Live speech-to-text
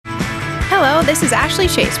Hello, this is Ashley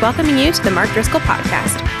Chase welcoming you to the Mark Driscoll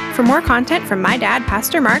Podcast. For more content from my dad,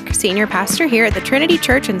 Pastor Mark, senior pastor here at the Trinity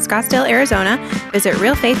Church in Scottsdale, Arizona, visit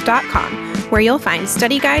realfaith.com, where you'll find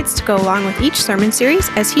study guides to go along with each sermon series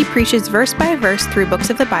as he preaches verse by verse through books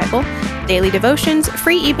of the Bible, daily devotions,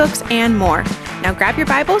 free ebooks, and more. Now grab your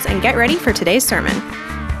Bibles and get ready for today's sermon.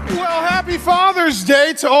 Well, happy Father's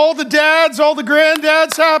Day to all the dads, all the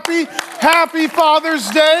granddads. Happy Father's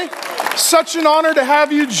Day. Such an honor to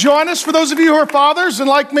have you join us. For those of you who are fathers, and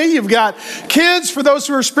like me, you've got kids. For those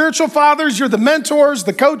who are spiritual fathers, you're the mentors,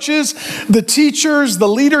 the coaches, the teachers, the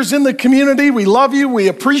leaders in the community. We love you. We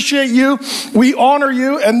appreciate you. We honor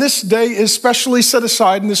you. And this day is specially set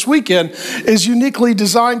aside, and this weekend is uniquely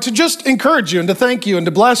designed to just encourage you and to thank you and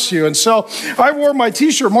to bless you. And so I wore my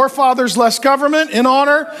t-shirt, More Fathers, Less Government, in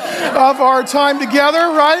honor of our time together,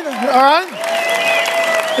 right? All right?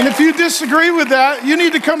 And if you disagree with that, you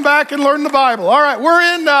need to come back and learn the Bible. All right, we're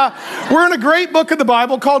in a great book of the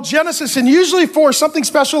Bible called Genesis, and usually for something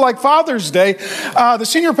special like Father's Day, the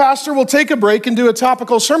senior pastor will take a break and do a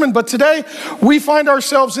topical sermon. But today, we find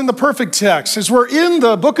ourselves in the perfect text. As we're in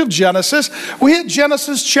the book of Genesis, we hit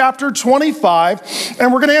Genesis chapter 25,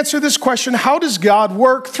 and we're going to answer this question: how does God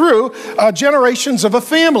work through generations of a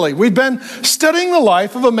family? We've been studying the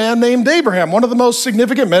life of a man named Abraham, one of the most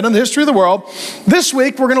significant men in the history of the world. This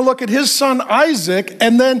week, we're going to look at his son Isaac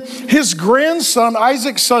and then his grandson,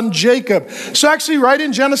 Isaac's son Jacob. So actually right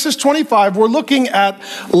in Genesis 25, we're looking at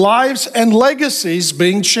lives and legacies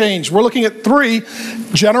being changed. We're looking at 3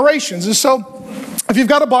 generations. And so if you've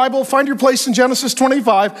got a Bible, find your place in Genesis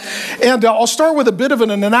 25. And I'll start with a bit of an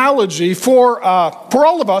analogy for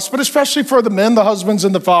all of us, but especially for the men, the husbands,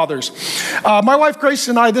 and the fathers. My wife Grace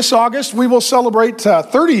and I, this August, we will celebrate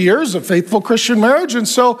 30 years of faithful Christian marriage. And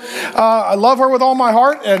so I love her with all my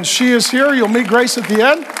heart, and she is here. You'll meet Grace at the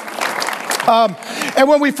end. And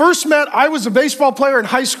when we first met, I was a baseball player in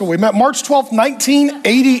high school. We met March 12th,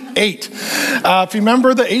 1988. If you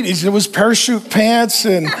remember the 80s, it was parachute pants,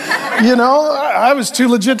 and, you know, I was too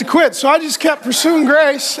legit to quit. So I just kept pursuing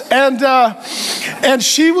Grace, and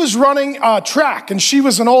she was running track, and she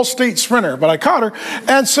was an all-state sprinter, but I caught her.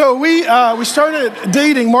 And so we started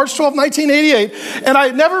dating March 12th, 1988, and I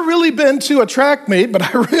had never really been to a track meet, but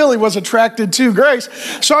I really was attracted to Grace.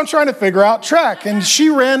 So I'm trying to figure out track, and she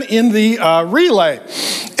ran in the relay.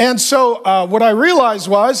 And so what I realized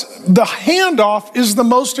was the handoff is the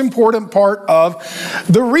most important part of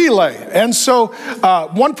the relay. And so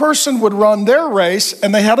one person would run their race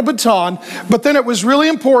and they had a baton, but then it was really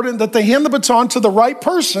important that they hand the baton to the right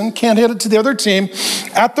person, can't hand it to the other team,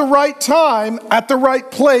 at the right time, at the right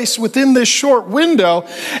place within this short window.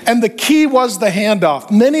 And the key was the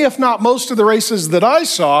handoff. Many, if not most of the races that I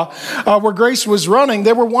saw where Grace was running,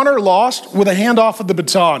 they were won or lost with a handoff of the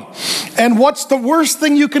baton. And what's the worst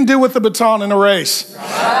thing you can do with the baton in a race?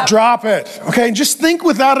 Drop it. Okay, just think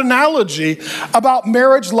with that analogy about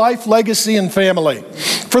marriage, life, legacy, and family.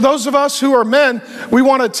 For those of us who are men, we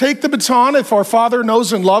want to take the baton if our father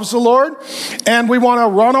knows and loves the Lord, and we want to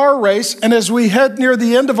run our race. And as we head near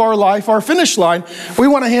the end of our life, our finish line, we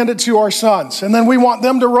want to hand it to our sons. And then we want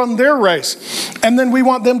them to run their race. And then we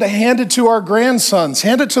want them to hand it to our grandsons.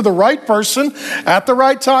 Hand it to the right person at the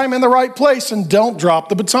right time in the right place, and don't drop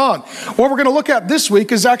the baton. What we're going to look at this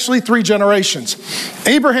week is actually 3 generations.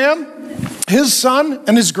 Abraham, his son,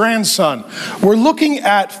 and his grandson. We're looking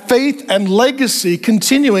at faith and legacy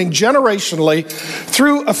continuing generationally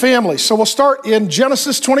through a family. So we'll start in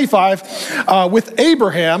Genesis 25 with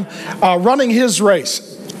Abraham running his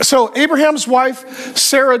race. So Abraham's wife,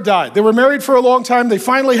 Sarah, died. They were married for a long time. They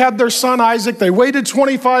finally had their son, Isaac. They waited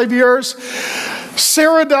 25 years.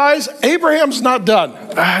 Sarah dies. Abraham's not done.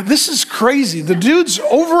 This is crazy. The dude's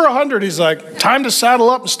over 100. He's like, time to saddle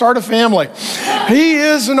up and start a family. He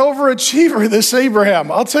is an overachiever, this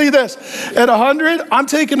Abraham. I'll tell you this. At 100, I'm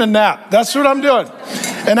taking a nap. That's what I'm doing.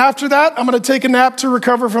 And after that, I'm going to take a nap to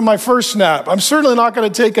recover from my first nap. I'm certainly not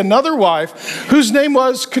going to take another wife whose name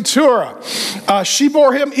was Keturah. She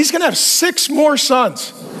bore him. He's going to have 6 more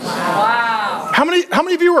sons. Wow. How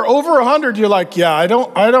many of you are over 100? You're like, yeah, I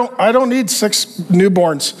don't need 6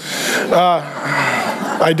 newborns.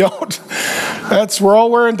 I don't. We're all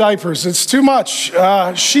wearing diapers. It's too much.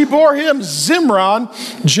 She bore him Zimran,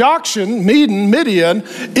 Jokshan, Medan, Midian,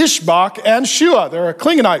 Ishbak, and Shua. They're a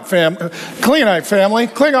Klingon family.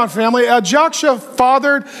 Joksha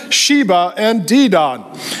fathered Sheba and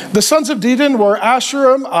Dedan. The sons of Dedan were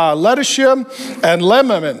Asherim, Letishim, and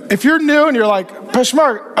Lemon. If you're new and you're like, Pastor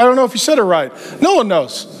Mark, I don't know if you said it right. No one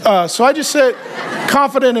knows. So I just say it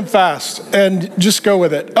confident and fast and just go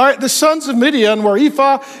with it. All right, the sons of Midian were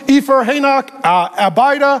Ephah, Epher, Hanok,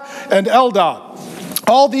 Abida, and Eldad.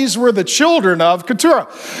 All these were the children of Keturah.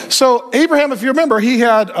 So Abraham, if you remember, he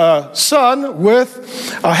had a son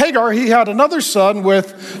with Hagar. He had another son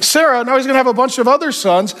with Sarah. Now he's going to have a bunch of other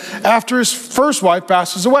sons after his first wife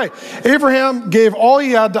passes away. Abraham gave all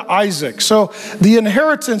he had to Isaac. So the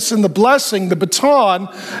inheritance and the blessing, the baton,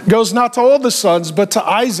 goes not to all the sons, but to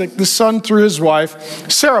Isaac, the son through his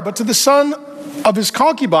wife, Sarah. But to the son of his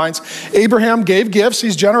concubines, Abraham gave gifts.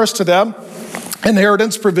 He's generous to them.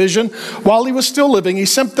 Inheritance, provision. While he was still living, he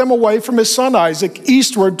sent them away from his son Isaac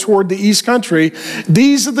eastward toward the east country.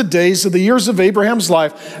 These are the days of the years of Abraham's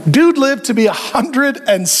life. Dude lived to be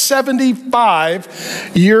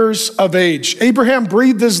 175 years of age. Abraham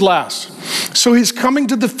breathed his last. So he's coming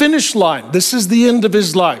to the finish line. This is the end of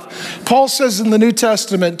his life. Paul says in the New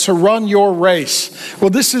Testament to run your race. Well,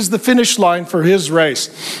 this is the finish line for his race.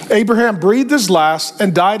 Abraham breathed his last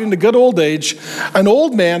and died in a good old age, an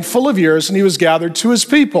old man full of years, and he was gathered to his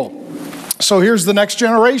people. So here's the next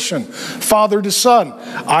generation, father to son.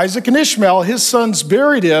 Isaac and Ishmael, his sons,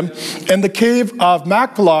 buried him in the cave of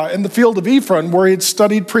Machpelah in the field of Ephron, where he had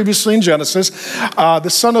studied previously in Genesis. The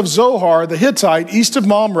son of Zohar, the Hittite, east of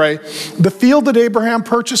Mamre, the field that Abraham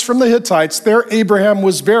purchased from the Hittites, there Abraham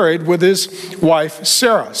was buried with his wife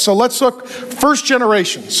Sarah. So let's look first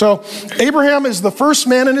generation. So Abraham is the first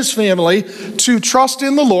man in his family to trust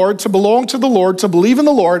in the Lord, to belong to the Lord, to believe in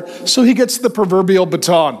the Lord, so he gets the proverbial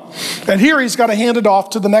baton. And here he's got to hand it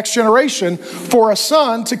off to the next generation for a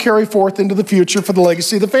son to carry forth into the future for the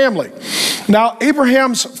legacy of the family. Now,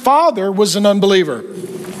 Abraham's father was an unbeliever.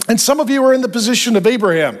 And some of you are in the position of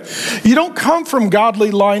Abraham. You don't come from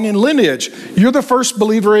godly line and lineage. You're the first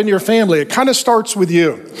believer in your family. It kind of starts with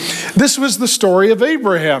you. This was the story of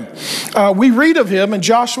Abraham. We read of him in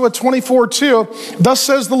Joshua 24:2. Thus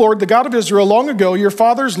says the Lord, the God of Israel, long ago your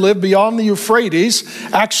fathers lived beyond the Euphrates,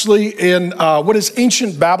 actually in what is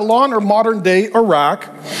ancient Babylon or modern day Iraq.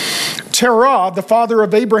 Terah, the father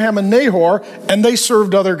of Abraham and Nahor, and they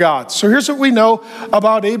served other gods. So here's what we know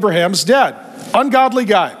about Abraham's dad. Ungodly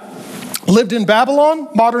guy. Lived in Babylon,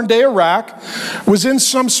 modern day Iraq, was in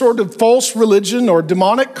some sort of false religion or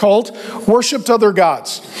demonic cult, worshiped other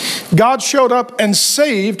gods. God showed up and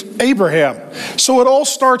saved Abraham. So it all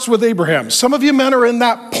starts with Abraham. Some of you men are in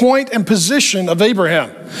that point and position of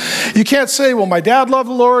Abraham. You can't say, well, my dad loved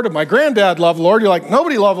the Lord and my granddad loved the Lord. You're like,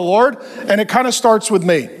 nobody loved the Lord, and it kind of starts with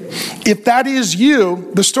me. If that is you,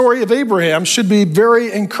 the story of Abraham should be very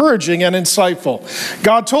encouraging and insightful.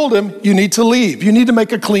 God told him, you need to leave. You need to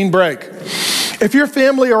make a clean break. If your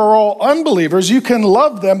family are all unbelievers, you can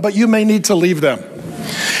love them, but you may need to leave them.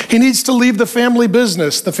 He needs to leave the family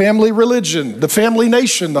business, the family religion, the family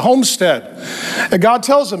nation, the homestead. And God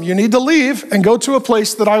tells him, you need to leave and go to a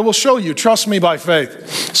place that I will show you. Trust me by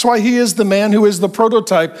faith. That's why he is the man who is the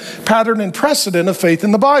prototype, pattern, and precedent of faith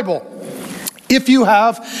in the Bible. If you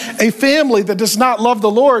have a family that does not love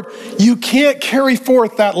the Lord, you can't carry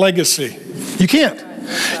forth that legacy. You can't.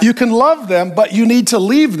 You can love them, but you need to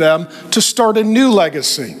leave them to start a new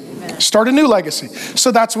legacy. Start a new legacy.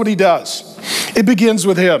 So that's what he does. It begins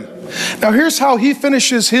with him. Now here's how he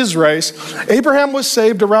finishes his race. Abraham was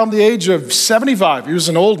saved around the age of 75. He was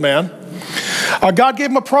an old man. God gave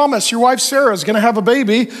him a promise. Your wife Sarah is going to have a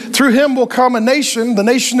baby. Through him will come a nation, the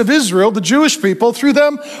nation of Israel, the Jewish people. Through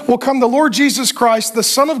them will come the Lord Jesus Christ, the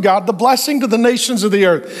Son of God, the blessing to the nations of the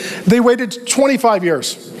earth. They waited 25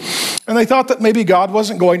 years. And they thought that maybe God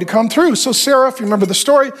wasn't going to come through. So Sarah, if you remember the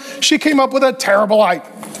story, she came up with a terrible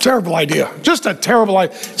idea. Just a terrible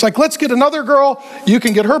idea. It's like, let's get another girl. You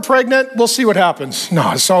can get her pregnant. We'll see what happens.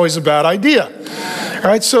 No, it's always a bad idea. All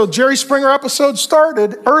right, so Jerry Springer episode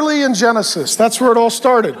started early in Genesis. That's where it all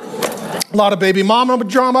started. A lot of baby mama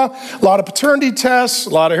drama, a lot of paternity tests, a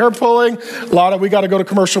lot of hair pulling, we got to go to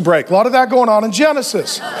commercial break. A lot of that going on in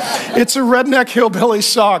Genesis. It's a redneck hillbilly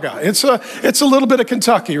saga. It's a little bit of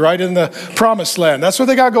Kentucky, right, in the promised land. That's what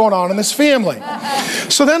they got going on in this family.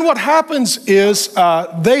 So then what happens is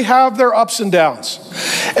they have their ups and downs.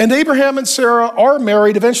 And Abraham and Sarah are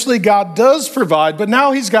married. Eventually God does provide, but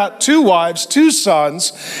now he's got 2 wives, 2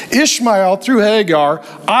 sons, Ishmael through Hagar,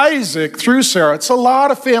 Isaac through Sarah. It's a lot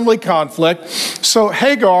of family conflict. So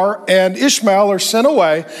Hagar and Ishmael are sent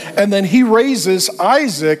away, and then he raises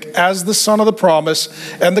Isaac as the son of the promise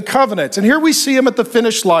and the covenant. And here we see him at the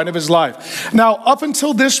finish line of his life. Now, up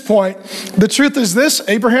until this point, the truth is this: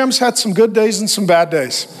 Abraham's had some good days and some bad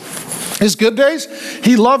days. His good days,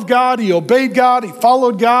 he loved God, he obeyed God, he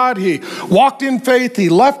followed God, he walked in faith, he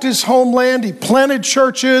left his homeland, he planted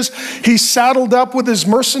churches, he saddled up with his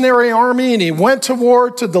mercenary army, and he went to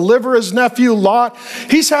war to deliver his nephew Lot.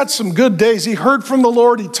 He's had some good days. He heard from the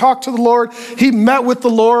Lord, he talked to the Lord, he met with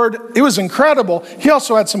the Lord. It was incredible. He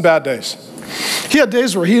also had some bad days. He had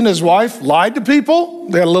days where he and his wife lied to people.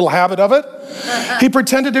 They had a little habit of it. He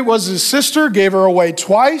pretended it was his sister, gave her away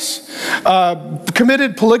twice,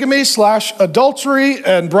 committed polygamy/adultery,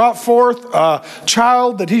 and brought forth a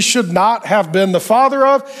child that he should not have been the father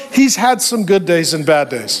of. He's had some good days and bad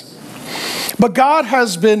days. But God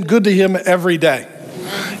has been good to him every day.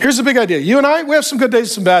 Here's the big idea. You and I, we have some good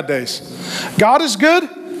days, some bad days. God is good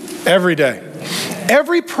every day.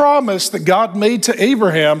 Every promise that God made to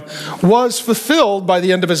Abraham was fulfilled by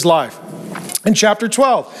the end of his life. In chapter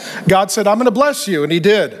 12, God said, I'm going to bless you, and he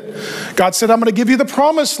did. God said, I'm going to give you the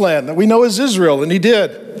promised land that we know as Israel, and he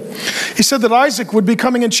did. He said that Isaac would be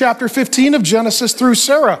coming in chapter 15 of Genesis through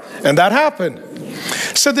Sarah, and that happened.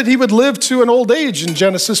 He said that he would live to an old age in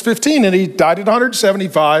Genesis 15, and he died at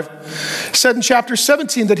 175. He said in chapter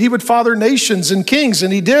 17 that he would father nations and kings,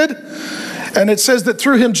 and he did. And it says that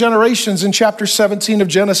through him generations in chapter 17 of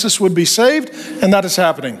Genesis would be saved, and that is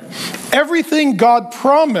happening. Everything God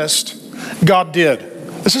promised, God did.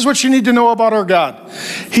 This is what you need to know about our God.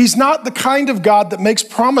 He's not the kind of God that makes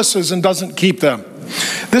promises and doesn't keep them.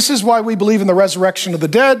 This is why we believe in the resurrection of the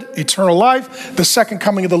dead, eternal life, the second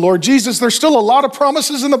coming of the Lord Jesus. There's still a lot of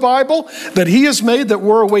promises in the Bible that he has made that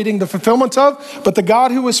we're awaiting the fulfillment of, but the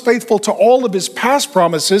God who is faithful to all of his past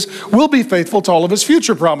promises will be faithful to all of his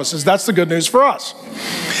future promises. That's the good news for us.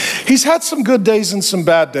 He's had some good days and some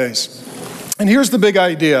bad days. And here's the big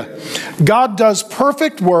idea. God does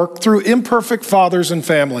perfect work through imperfect fathers and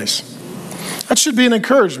families. That should be an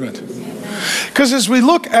encouragement. Because as we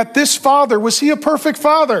look at this father, was he a perfect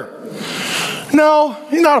father? No,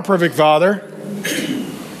 he's not a perfect father.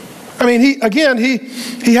 I mean, he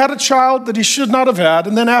had a child that he should not have had,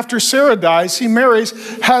 and then after Sarah dies, he marries,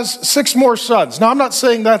 has 6 more sons. Now, I'm not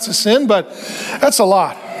saying that's a sin, but that's a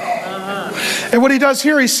lot. And what he does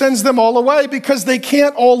here, he sends them all away because they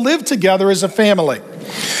can't all live together as a family.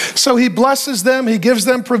 So he blesses them, he gives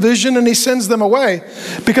them provision, and he sends them away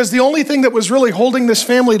because the only thing that was really holding this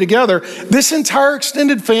family together, this entire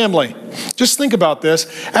extended family, just think about this,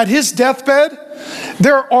 at his deathbed,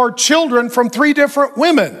 there are children from 3 different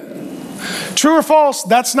women. True or false,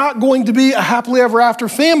 that's not going to be a happily ever after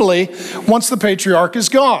family once the patriarch is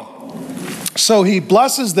gone. So he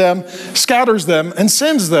blesses them, scatters them, and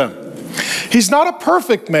sends them. He's not a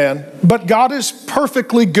perfect man, but God is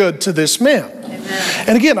perfectly good to this man.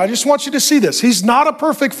 And again, I just want you to see this. He's not a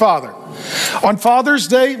perfect father. On Father's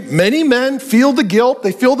Day, many men feel the guilt,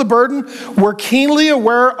 they feel the burden. We're keenly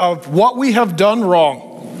aware of what we have done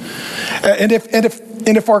wrong. And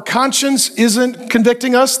if our conscience isn't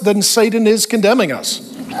convicting us, then Satan is condemning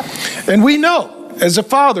us. And we know, as a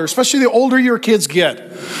father, especially the older your kids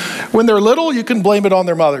get, when they're little, you can blame it on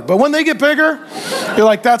their mother. But when they get bigger, you're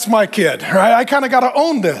like, that's my kid, right? I kind of got to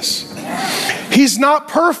own this. He's not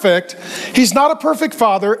perfect. He's not a perfect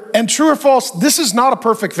father. And true or false, this is not a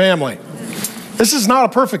perfect family. This is not a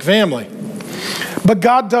perfect family. But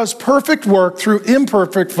God does perfect work through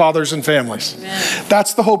imperfect fathers and families. Amen.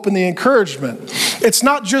 That's the hope and the encouragement. It's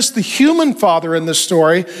not just the human father in the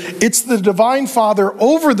story. It's the divine father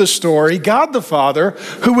over the story, God the Father,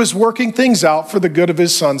 who is working things out for the good of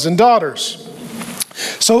his sons and daughters.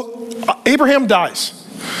 So Abraham dies.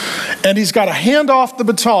 And he's got to hand off the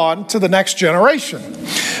baton to the next generation.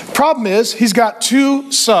 Problem is, he's got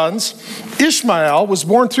 2 sons. Ishmael was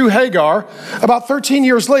born through Hagar. About 13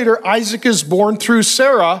 years later, Isaac is born through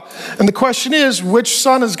Sarah. And the question is, which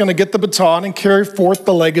son is going to get the baton and carry forth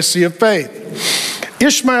the legacy of faith?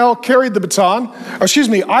 Ishmael carried the baton,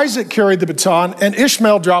 Isaac carried the baton, and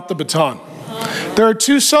Ishmael dropped the baton. There are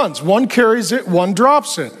 2 sons. One carries it, one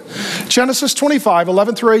drops it. Genesis 25,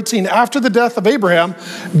 11 through 18. After the death of Abraham,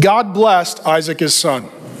 God blessed Isaac, his son.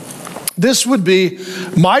 This would be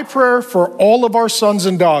my prayer for all of our sons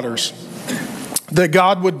and daughters, that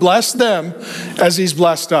God would bless them as he's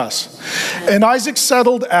blessed us. And Isaac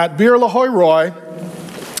settled at Beer Lahai Roi.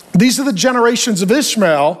 These are the generations of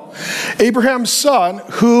Ishmael, Abraham's son,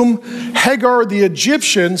 whom Hagar the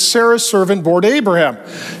Egyptian, Sarah's servant, bore to Abraham.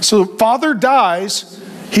 So father dies.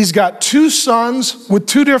 He's got 2 sons with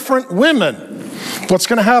 2 different women. What's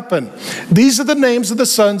going to happen? These are the names of the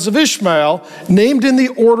sons of Ishmael, named in the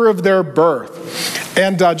order of their birth.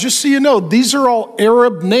 And just so you know, these are all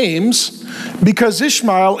Arab names because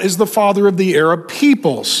Ishmael is the father of the Arab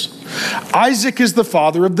peoples. Isaac is the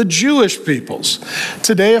father of the Jewish peoples.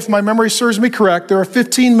 Today, if my memory serves me correct, there are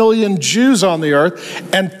 15 million Jews on the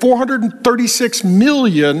earth and 436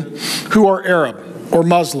 million who are Arab or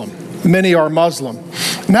Muslim. Many are Muslim.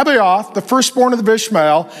 Nebaioth, the firstborn of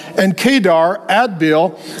Ishmael, and Kedar,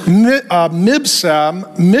 Adbeel,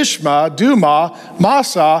 Mibsam, Mishma, Duma,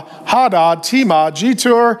 Massa, Hadad, Tema,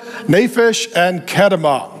 Jetur, Naphish, and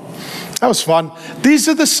Kedemah. That was fun. These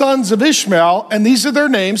are the sons of Ishmael, and these are their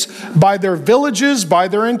names by their villages, by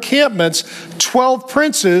their encampments, 12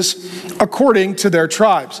 princes according to their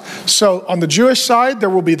tribes. So on the Jewish side, there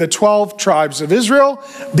will be the 12 tribes of Israel.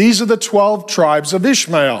 These are the 12 tribes of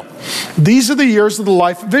Ishmael. These are the years of the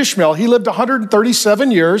life of Ishmael. He lived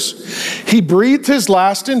 137 years. He breathed his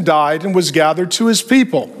last and died and was gathered to his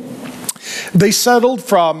people. They settled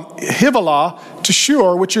from Havilah to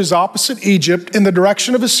Shur, which is opposite Egypt, in the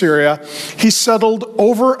direction of Assyria. He settled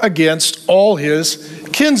over against all his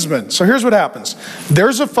kinsmen. So here's what happens.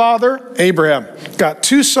 There's a father, Abraham, got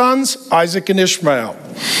 2 sons, Isaac and Ishmael.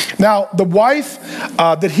 Now, the wife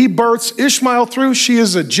that he births Ishmael through, she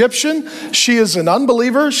is Egyptian. She is an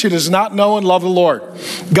unbeliever. She does not know and love the Lord.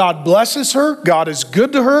 God blesses her. God is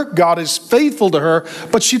good to her. God is faithful to her,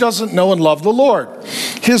 but she doesn't know and love the Lord.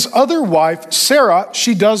 His other wife, Sarah,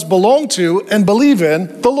 she does belong to and believe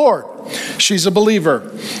in the Lord. She's a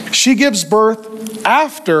believer. She gives birth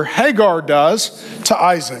after Hagar does to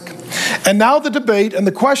Isaac. And now the debate and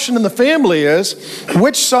the question in the family is,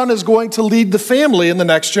 which son is going to lead the family in the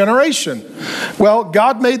next generation? Well,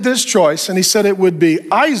 God made this choice, and he said it would be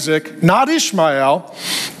Isaac, not Ishmael.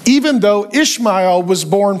 Even though Ishmael was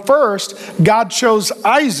born first, God chose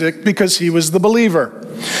Isaac because he was the believer.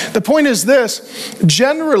 The point is this: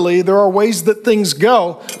 generally there are ways that things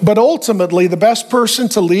go, but ultimately the best person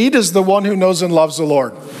to lead is the one who knows and loves the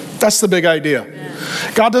Lord. That's the big idea.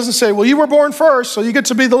 God doesn't say, well, you were born first, so you get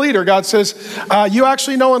to be the leader. God says, you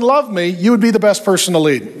actually know and love me, you would be the best person to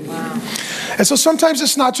lead. Wow. And so sometimes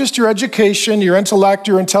it's not just your education, your intellect,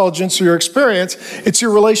 your intelligence, or your experience. It's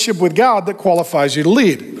your relationship with God that qualifies you to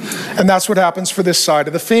lead. And that's what happens for this side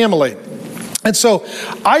of the family. And so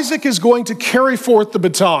Isaac is going to carry forth the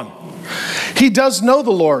baton. He does know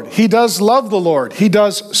the Lord. He does love the Lord. He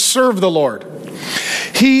does serve the Lord.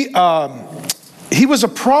 He was a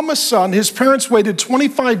promised son. His parents waited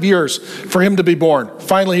 25 years for him to be born.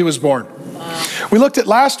 Finally, he was born. Wow. We looked at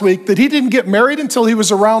last week that he didn't get married until he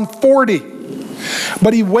was around 40.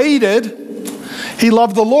 But he waited. He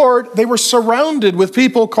loved the Lord. They were surrounded with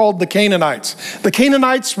people called the Canaanites. The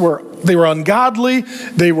Canaanites were ungodly.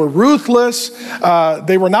 They were ruthless.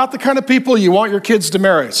 They were not the kind of people you want your kids to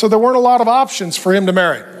marry. So there weren't a lot of options for him to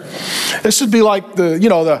marry. This would be like the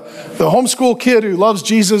homeschool kid who loves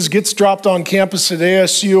Jesus gets dropped on campus at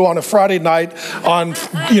ASU on a Friday night on,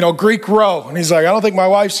 Greek Row. And he's like, I don't think my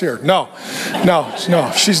wife's here. No,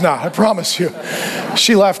 she's not. I promise you.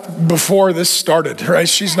 She left before this started, right?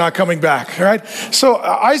 She's not coming back, right? So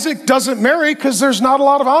Isaac doesn't marry because there's not a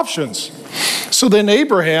lot of options. So then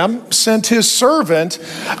Abraham sent his servant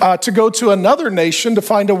to go to another nation to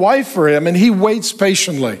find a wife for him, and he waits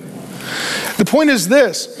patiently. The point is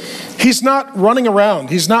this: he's not running around.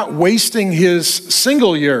 He's not wasting his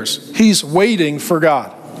single years. He's waiting for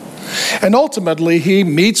God. And ultimately, he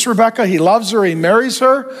meets Rebekah. He loves her. He marries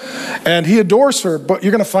her. And he adores her. But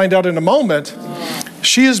you're going to find out in a moment,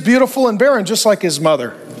 she is beautiful and barren, just like his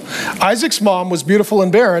mother. Isaac's mom was beautiful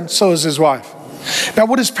and barren. So is his wife. Now,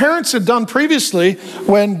 what his parents had done previously,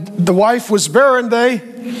 when the wife was barren, they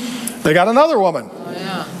got another woman. Oh,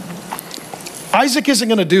 yeah. Isaac isn't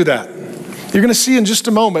going to do that. You're going to see in just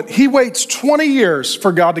a moment. He waits 20 years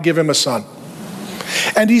for God to give him a son.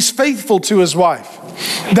 And he's faithful to his wife.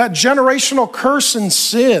 That generational curse and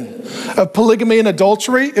sin of polygamy and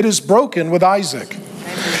adultery, it is broken with Isaac.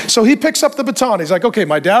 So he picks up the baton. He's like, okay,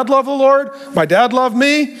 my dad loved the Lord. My dad loved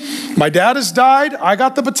me. My dad has died. I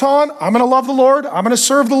got the baton. I'm going to love the Lord. I'm going to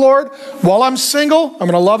serve the Lord. While I'm single, I'm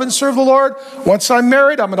going to love and serve the Lord. Once I'm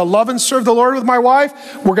married, I'm going to love and serve the Lord with my wife.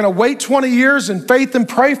 We're going to wait 20 years in faith and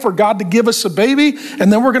pray for God to give us a baby.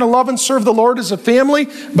 And then we're going to love and serve the Lord as a family.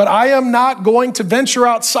 But I am not going to venture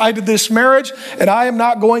outside of this marriage. And I am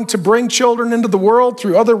not going to bring children into the world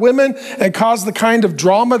through other women and cause the kind of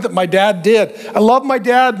drama that my dad did. I love my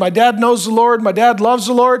dad. My dad knows the Lord. My dad loves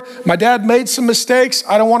the Lord. My dad made some mistakes.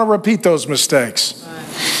 I don't want to repeat those mistakes.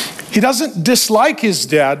 He doesn't dislike his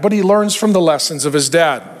dad, but he learns from the lessons of his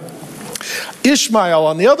dad. Ishmael,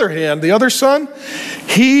 on the other hand, the other son,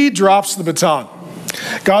 he drops the baton.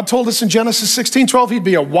 God told us in Genesis 16:12 he'd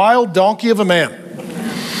be a wild donkey of a man.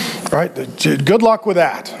 Right? Good luck with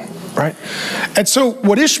that. Right? And so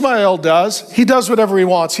what Ishmael does, he does whatever he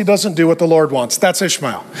wants. He doesn't do what the Lord wants. That's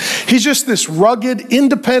Ishmael. He's just this rugged,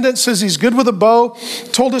 independent, says he's good with a bow.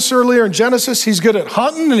 Told us earlier in Genesis, he's good at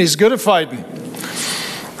hunting and he's good at fighting.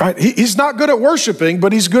 Right? He's not good at worshiping,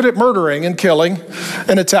 but he's good at murdering and killing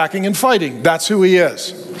and attacking and fighting. That's who he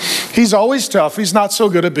is. He's always tough. He's not so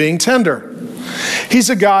good at being tender. He's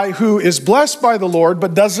a guy who is blessed by the Lord,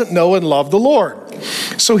 but doesn't know and love the Lord.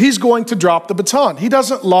 So he's going to drop the baton. He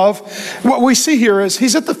doesn't love, what we see here is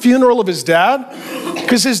he's at the funeral of his dad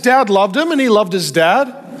because his dad loved him and he loved his dad,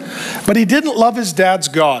 but he didn't love his dad's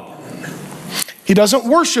God. He doesn't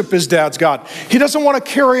worship his dad's God. He doesn't want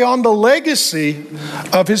to carry on the legacy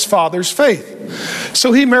of his father's faith.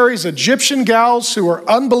 So he marries Egyptian gals who are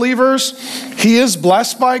unbelievers. He is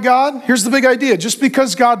blessed by God. Here's the big idea. Just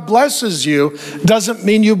because God blesses you doesn't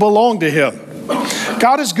mean you belong to him.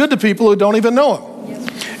 God is good to people who don't even know him.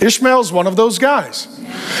 Ishmael is one of those guys.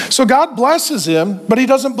 So God blesses him, but he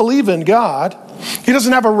doesn't believe in God. He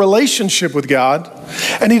doesn't have a relationship with God,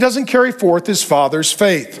 and he doesn't carry forth his father's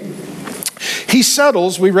faith. He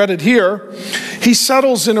settles, we read it here, he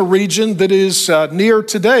settles in a region that is near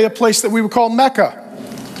today, a place that we would call Mecca.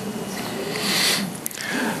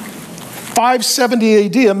 570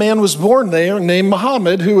 AD, a man was born there named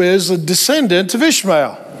Muhammad, who is a descendant of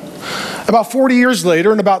Ishmael. About 40 years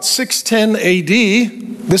later, in about 610 AD,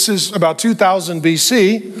 this is about 2000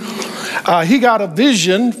 BC, he got a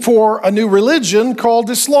vision for a new religion called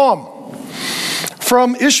Islam.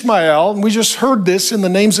 From Ishmael, and we just heard this in the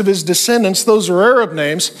names of his descendants, those are Arab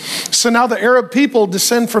names. So now the Arab people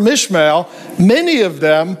descend from Ishmael. Many of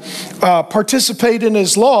them participate in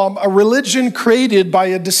Islam, a religion created by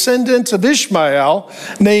a descendant of Ishmael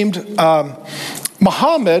named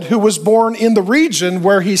Muhammad, who was born in the region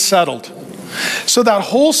where he settled. So that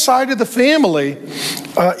whole side of the family,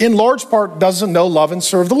 in large part, doesn't know, love, and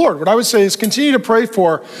serve the Lord. What I would say is continue to pray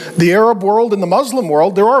for the Arab world and the Muslim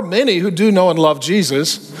world. There are many who do know and love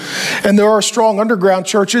Jesus. And there are strong underground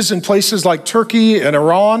churches in places like Turkey and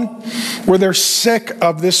Iran where they're sick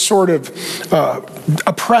of this sort of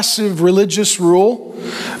oppressive religious rule.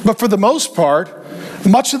 But for the most part,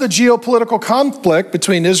 much of the geopolitical conflict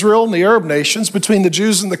between Israel and the Arab nations, between the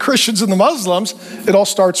Jews and the Christians and the Muslims, it all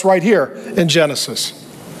starts right here in Genesis.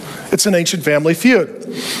 It's an ancient family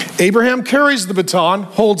feud. Abraham carries the baton,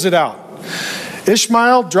 holds it out.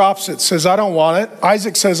 Ishmael drops it, says, I don't want it.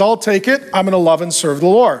 Isaac says, I'll take it. I'm going to love and serve the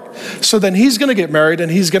Lord. So then he's going to get married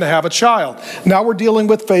and he's going to have a child. Now we're dealing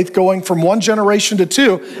with faith going from one generation to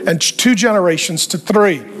two and 2 generations to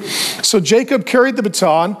 3. So Jacob carried the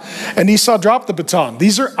baton and Esau dropped the baton.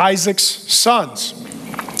 These are Isaac's sons.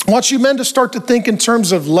 I want you men to start to think in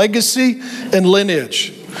terms of legacy and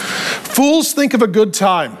lineage. Fools think of a good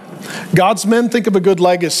time. God's men think of a good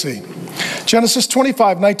legacy. Genesis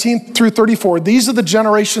 25, 19 through 34. These are the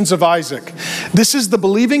generations of Isaac. This is the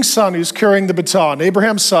believing son who's carrying the baton,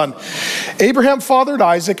 Abraham's son. Abraham fathered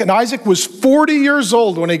Isaac, and Isaac was 40 years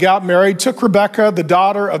old when he got married, took Rebekah, the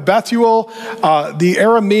daughter of Bethuel, the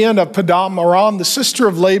Aramean of Paddan Aram, the sister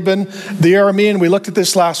of Laban, the Aramean, we looked at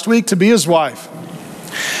this last week, to be his wife.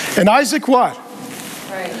 And Isaac what?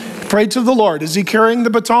 Prayed to the Lord. Is he carrying the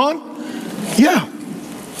baton? Yeah.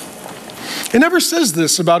 It never says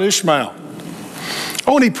this about Ishmael.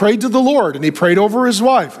 Oh, and he prayed to the Lord, and he prayed over his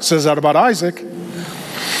wife. It says that about Isaac.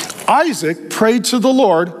 Isaac prayed to the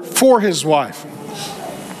Lord for his wife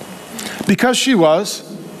because she was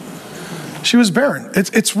barren.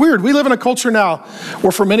 It's weird. We live in a culture now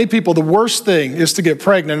where for many people the worst thing is to get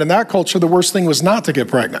pregnant. In that culture, the worst thing was not to get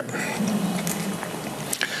pregnant.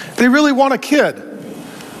 They really want a kid.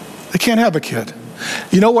 They can't have a kid.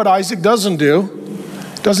 You know what Isaac doesn't do?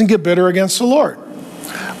 Doesn't get bitter against the Lord.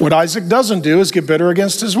 What Isaac doesn't do is get bitter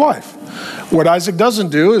against his wife. What Isaac doesn't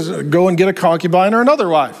do is go and get a concubine or another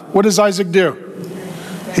wife. What does Isaac do?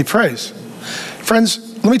 He prays.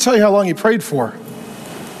 Friends, let me tell you how long he prayed for.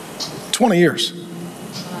 20 years.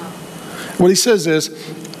 What he says is,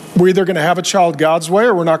 we're either going to have a child God's way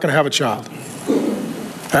or we're not going to have a child.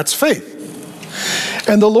 That's faith.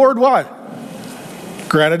 And the Lord what?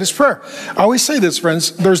 Granted his prayer. I always say this,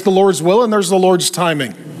 friends, there's the Lord's will and there's the Lord's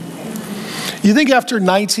timing. You think after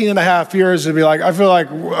 19 and a half years, it'd be like, I feel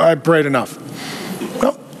like I prayed enough.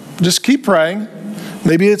 Well, just keep praying.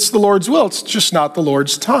 Maybe it's the Lord's will. It's just not the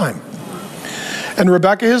Lord's time. And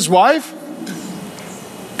Rebekah, his wife,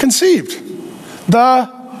 conceived.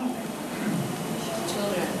 The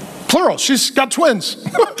plural. She's got twins.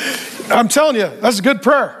 I'm telling you, that's a good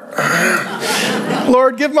prayer.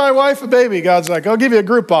 Lord, give my wife a baby. God's like, I'll give you a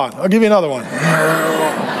Groupon. I'll give you another one.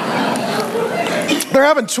 They're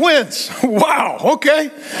having twins. Wow, okay.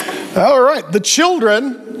 All right. The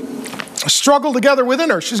children struggle together within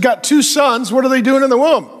her. She's got 2 sons. What are they doing in the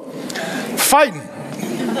womb? Fighting.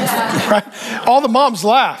 Right? All the moms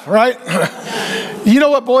laugh, right? You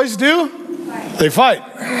know what boys do? They fight.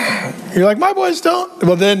 You're like, my boys don't?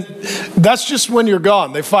 Well, then that's just when you're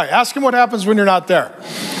gone. They fight. Ask him what happens when you're not there.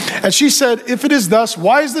 And she said, if it is thus,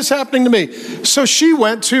 why is this happening to me? So she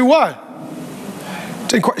went to what?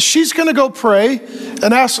 She's going to go pray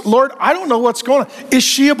and ask, Lord, I don't know what's going on. Is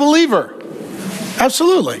she a believer?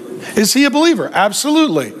 Absolutely. Is he a believer?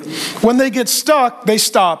 Absolutely. When they get stuck, they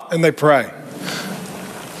stop and they pray.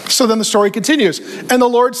 So then the story continues. And the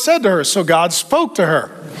Lord said to her, so God spoke to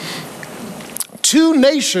her, 2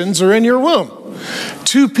 nations are in your womb.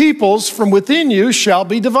 2 peoples from within you shall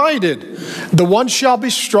be divided. The one shall be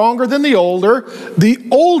stronger than the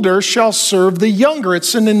older shall serve the younger.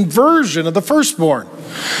 It's an inversion of the firstborn.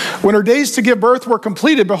 When her days to give birth were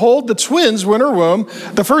completed, behold, the twins were in her womb.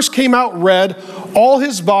 The first came out red, all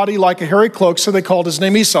his body like a hairy cloak, so they called his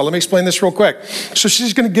name Esau. Let me explain this real quick. So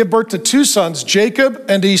she's going to give birth to 2 sons, Jacob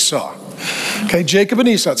and Esau. Okay, Jacob and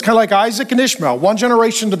Esau. It's kind of like Isaac and Ishmael, one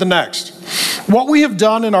generation to the next. What we have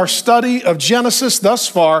done in our study of Genesis thus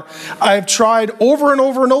far, I have tried over and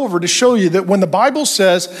over and over to show you that when the Bible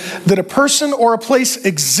says that a person or a place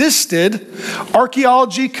existed,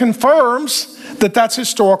 archaeology confirms that that's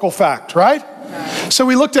historical fact, right? So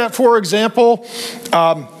we looked at, for example,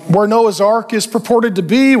 where Noah's Ark is purported to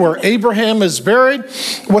be, where Abraham is buried.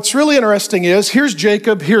 What's really interesting is, here's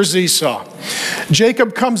Jacob, here's Esau.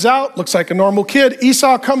 Jacob comes out, looks like a normal kid.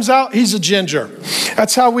 Esau comes out, he's a ginger.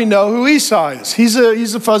 That's how we know who Esau is. He's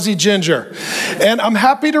a fuzzy ginger. And I'm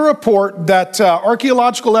happy to report that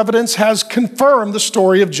archaeological evidence has confirmed the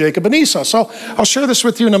story of Jacob and Esau. So I'll share this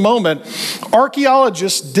with you in a moment.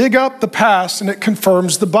 Archaeologists dig up the past and it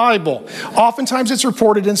confirms the Bible. Oftentimes it's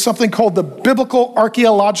reported in something called the Biblical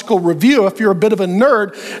Archaeological Review if you're a bit of a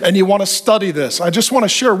nerd and you want to study this. I just want to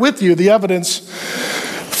share with you the evidence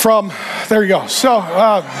from, there you go. So,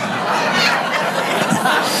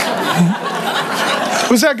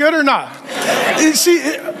 was that good or not? You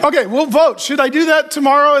see, okay, we'll vote. Should I do that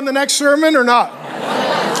tomorrow in the next sermon or not?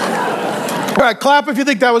 All right, clap if you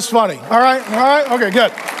think that was funny. All right, okay,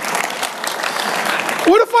 good.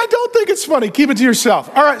 What if I don't think it's funny? Keep it to yourself.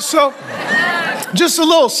 All right, so just a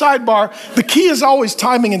little sidebar. The key is always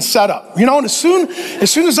timing and setup. You know, and as soon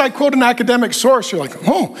as I quote an academic source, you're like,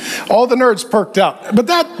 oh, all the nerds perked up. But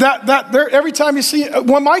every time you see,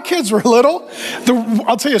 when my kids were little,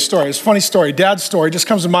 I'll tell you a story. It's a funny story. Dad's story just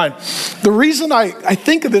comes to mind. The reason I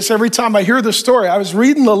think of this every time I hear this story, I was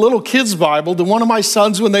reading the little kids' Bible to one of my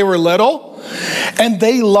sons when they were little, and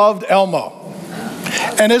they loved Elmo.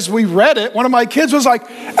 And as we read it, one of my kids was like,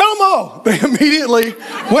 Elmo! They immediately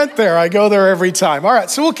went there. I go there every time. All right,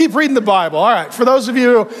 so we'll keep reading the Bible. All right, for those of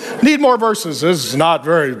you who need more verses, this is not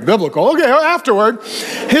very biblical. Okay, afterward,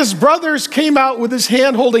 his brothers came out with his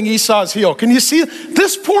hand holding Esau's heel. Can you see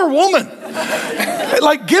this poor woman?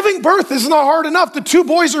 Like, giving birth is not hard enough. The 2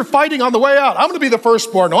 boys are fighting on the way out. I'm going to be the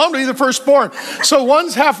firstborn. No, I'm going to be the firstborn. So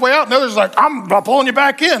one's halfway out, and the other's like, I'm pulling you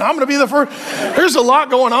back in. I'm going to be the first. There's a lot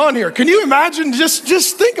going on here. Can you imagine?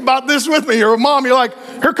 Just think about this with me. You're a mom. You're like,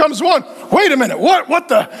 here comes one. Wait a minute. What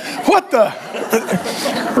the?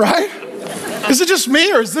 Right? Is it just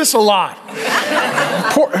me or is this a lot?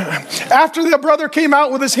 After the brother came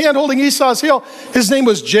out with his hand holding Esau's heel, his name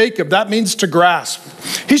was Jacob. That means to grasp.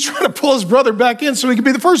 He's trying to pull his brother back in so he could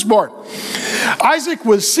be the firstborn. Isaac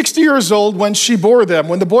was 60 years old when she bore them.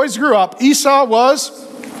 When the boys grew up, Esau was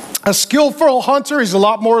a skillful hunter. He's a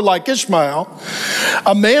lot more like Ishmael.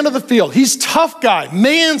 A man of the field. He's a tough guy.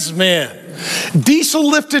 Man's man. Diesel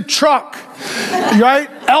lifted truck. Right?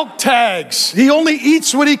 Elk tags. He only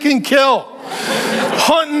eats what he can kill.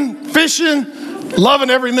 Hunting, fishing, loving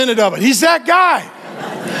every minute of it. He's that guy.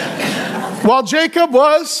 While Jacob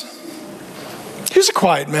was a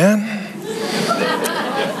quiet man.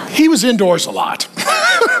 He was indoors a lot.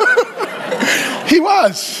 He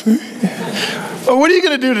was. Well, what are you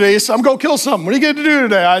going to do today? So I'm going to kill something. What are you going to do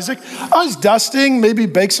today, Isaac? I was dusting, maybe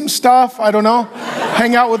bake some stuff. I don't know.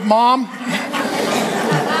 Hang out with mom.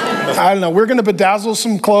 I don't know. We're going to bedazzle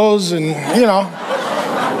some clothes and, you know.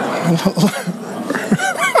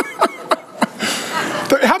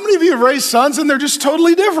 How many of you have raised sons and they're just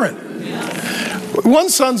totally different? One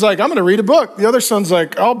son's like, I'm going to read a book. The other son's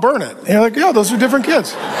like, I'll burn it. And you're like, yeah, those are different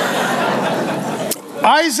kids.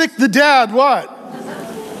 Isaac, the dad, what?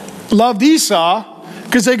 Loved Esau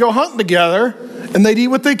because they go hunting together and they'd eat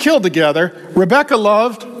what they killed together. Rebecca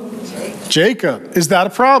loved Jacob. Is that a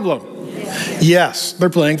problem? Yes, they're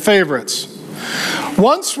playing favorites.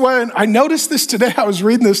 Once when I noticed this today, I was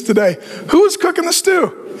reading this today. Who was cooking the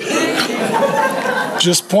stew?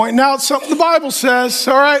 Just pointing out something the Bible says,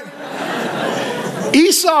 all right?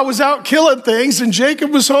 Esau was out killing things and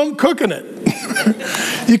Jacob was home cooking it.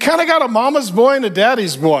 You kind of got a mama's boy and a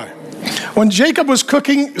daddy's boy. When Jacob was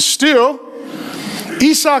cooking stew,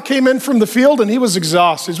 Esau came in from the field and he was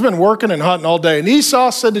exhausted. He's been working and hunting all day. And Esau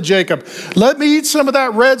said to Jacob, let me eat some of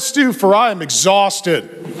that red stew, for I am exhausted.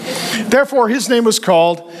 Therefore, his name was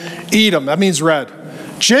called Edom. That means red.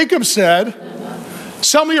 Jacob said,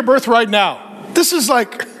 sell me your birthright now. This is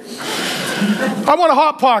like, I want a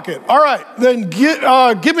Hot Pocket. All right, then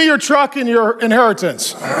give me your truck and your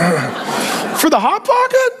inheritance. For the Hot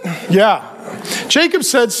Pocket? Yeah. Jacob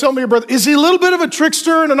said, sell me your birthright. Is he a little bit of a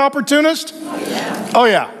trickster and an opportunist? Oh,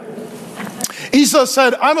 yeah. Esau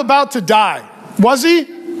said, I'm about to die. Was he?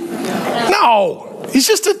 No. He's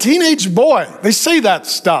just a teenage boy. They say that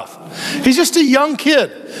stuff. He's just a young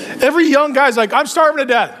kid. Every young guy's like, I'm starving to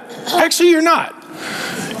death. Actually, you're not.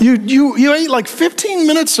 You ate like 15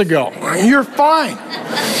 minutes ago. You're fine.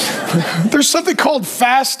 There's something called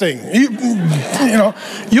fasting.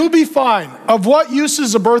 You'll be fine. Of what use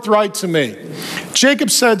is a birthright to me? Jacob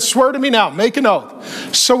said, swear to me now, make an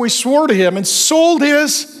oath. So he swore to him and sold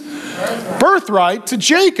his birthright to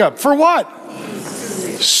Jacob. For what?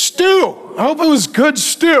 Stew. I hope it was good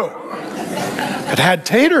stew. It had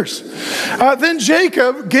taters. Then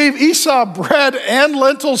Jacob gave Esau bread and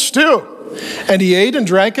lentil stew. And he ate and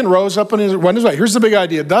drank and rose up and went his way. Here's the big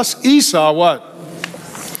idea. Thus Esau, what?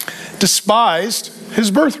 Despised his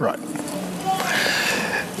birthright.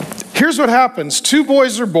 Here's what happens. Two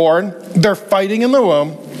boys are born. They're fighting in the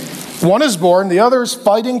womb. One is born. The other is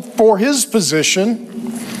fighting for his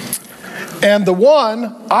position. And the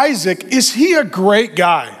one, Isaac, is he a great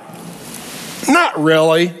guy? Not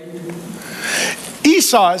really.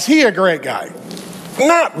 Esau, is he a great guy?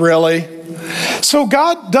 Not really. So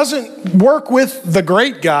God doesn't work with the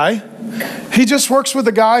great guy. He just works with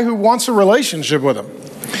the guy who wants a relationship with him.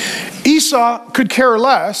 Esau could care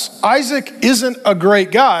less. Isaac isn't a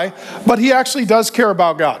great guy, but he actually does care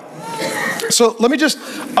about God. So let me just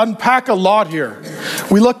unpack a lot here.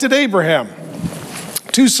 We looked at Abraham.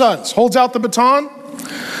 2 sons, holds out the baton,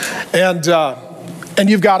 and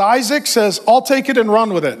you've got Isaac, says, I'll take it and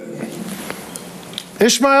run with it.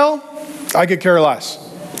 Ishmael, I could care less.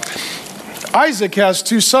 Isaac has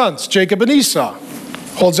 2 sons, Jacob and Esau,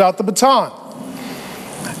 holds out the baton.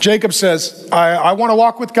 Jacob says, I want to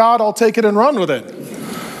walk with God, I'll take it and run with it.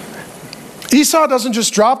 Esau doesn't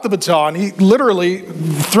just drop the baton, he literally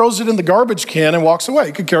throws it in the garbage can and walks away.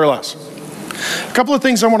 He could care less. A couple of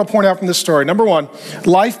things I want to point out from this story. Number one,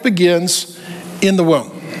 life begins in the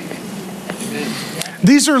womb.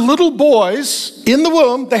 These are little boys in the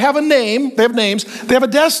womb. They have a name. They have names. They have a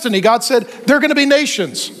destiny. God said they're going to be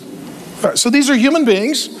nations. So these are human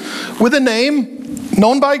beings with a name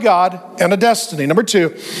known by God and a destiny. Number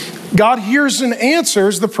two, God hears and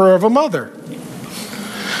answers the prayer of a mother.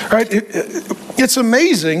 Right? It's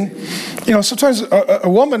amazing. Sometimes a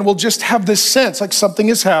woman will just have this sense like something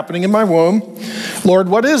is happening in my womb. Lord,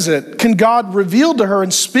 what is it? Can God reveal to her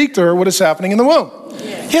and speak to her what is happening in the womb?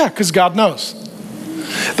 Yeah, because God knows.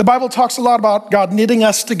 The Bible talks a lot about God knitting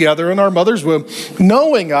us together in our mother's womb,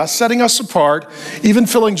 knowing us, setting us apart, even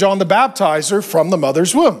filling John the Baptizer from the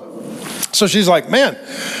mother's womb. So she's like, man,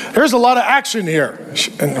 there's a lot of action here.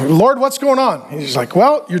 And Lord, what's going on? He's like,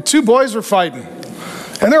 well, your 2 boys are fighting.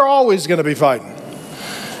 And they're always going to be fighting.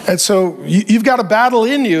 And so you've got a battle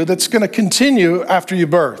in you that's going to continue after you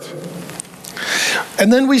birth.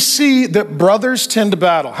 And then we see that brothers tend to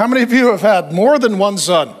battle. How many of you have had more than one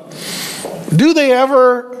son? Do they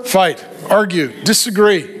ever fight, argue,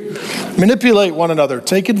 disagree, manipulate one another,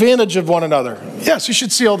 take advantage of one another? Yes, you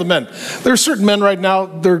should see all the men. There are certain men right now,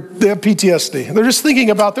 they have PTSD. They're just thinking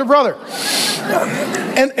about their brother.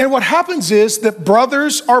 And what happens is that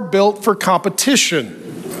brothers are built for competition.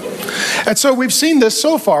 And so we've seen this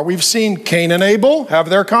so far. We've seen Cain and Abel have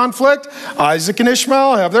their conflict. Isaac and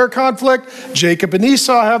Ishmael have their conflict. Jacob and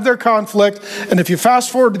Esau have their conflict. And if you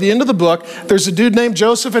fast forward to the end of the book, there's a dude named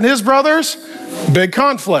Joseph and his brothers. Big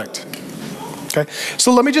conflict. Okay,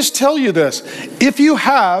 so let me just tell you this. If you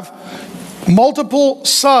have multiple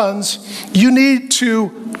sons, you need to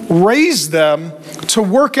raise them to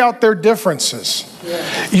work out their differences.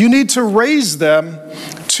 You need to raise them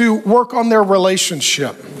to work on their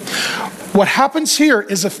relationship. What happens here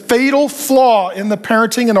is a fatal flaw in the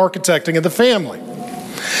parenting and architecting of the family.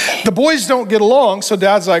 The boys don't get along, so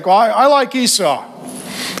dad's like, well, I like Esau.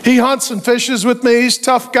 He hunts and fishes with me. He's a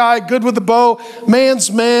tough guy, good with the bow, man's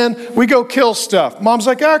man. We go kill stuff. Mom's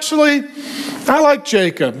like, actually, I like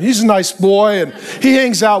Jacob. He's a nice boy, and he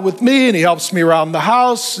hangs out with me, and he helps me around the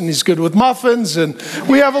house, and he's good with muffins, and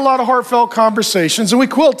we have a lot of heartfelt conversations, and we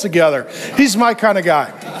quilt together. He's my kind of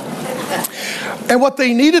guy. And what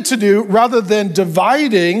they needed to do, rather than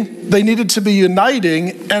dividing, they needed to be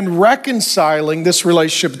uniting and reconciling this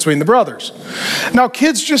relationship between the brothers. Now,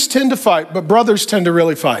 kids just tend to fight, but brothers tend to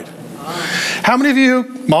really fight. How many of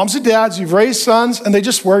you, moms and dads, you've raised sons and they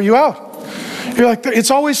just wear you out? You're like,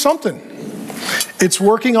 it's always something. It's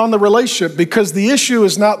working on the relationship, because the issue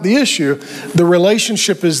is not the issue. The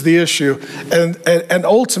relationship is the issue. And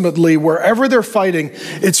ultimately, wherever they're fighting,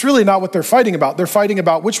 it's really not what they're fighting about. They're fighting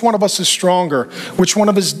about which one of us is stronger, which one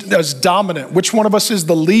of us is dominant, which one of us is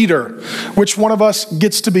the leader, which one of us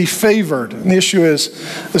gets to be favored. And the issue is,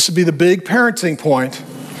 this would be the big parenting point,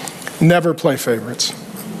 never play favorites.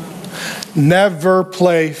 Never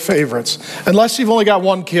play favorites. Unless you've only got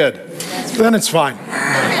one kid, then it's fine.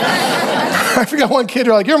 If you got one kid,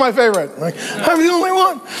 you're like, you're my favorite. I'm like, I'm the only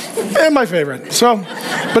one. And my favorite. So,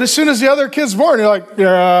 but as soon as the other kid's born, you're like,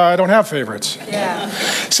 yeah, I don't have favorites. Yeah.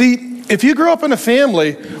 See, if you grew up in a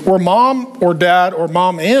family where mom or dad or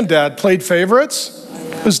mom and dad played favorites,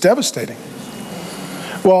 it was devastating.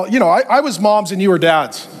 Well, you know, I was moms and you were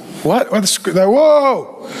dads. What?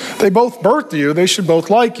 Whoa. They both birthed you. They should both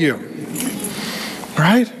like you.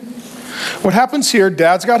 Right? What happens here,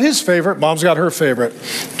 dad's got his favorite, mom's got her favorite.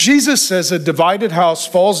 Jesus says a divided house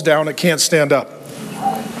falls down, it can't stand up.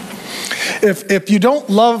 If you don't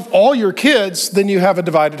love all your kids, then you have a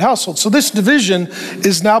divided household. So this division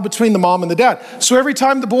is now between the mom and the dad. So every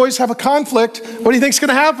time the boys have a conflict, what do you think's going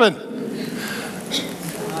to happen?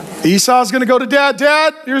 Esau's going to go to dad.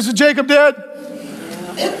 Dad, here's what Jacob did.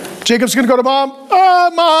 Jacob's going to go to mom.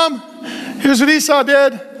 Oh, mom, here's what Esau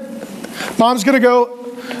did. Mom's going to go,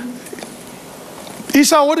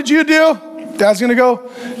 Esau, what did you do? Dad's going to go,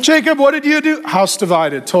 Jacob, what did you do? House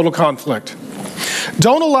divided, total conflict.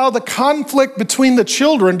 Don't allow the conflict between the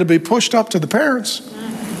children to be pushed up to the parents.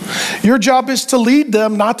 Your job is to lead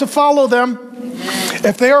them, not to follow them.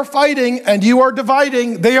 If they are fighting and you are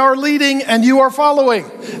dividing, they are leading and you are following.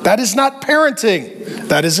 That is not parenting.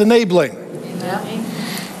 That is enabling.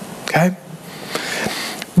 Okay?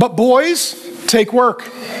 But boys take work.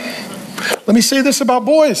 Let me say this about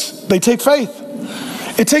boys. They take faith.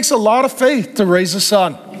 It takes a lot of faith to raise a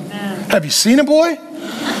son. Amen. Have you seen a boy?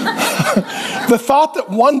 The thought that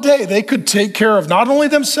one day they could take care of not only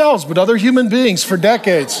themselves, but other human beings for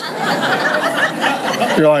decades.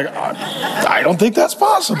 You're like, I don't think that's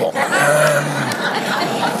possible.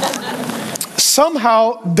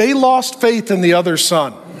 Somehow they lost faith in the other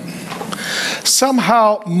son.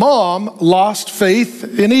 Somehow mom lost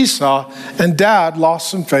faith in Esau and dad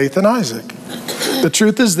lost some faith in Isaac. The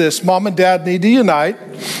truth is this, mom and dad need to unite.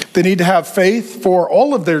 They need to have faith for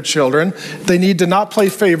all of their children. They need to not play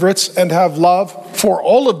favorites and have love for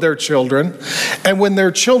all of their children. And when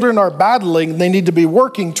their children are battling, they need to be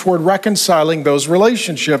working toward reconciling those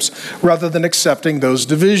relationships rather than accepting those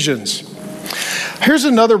divisions. Here's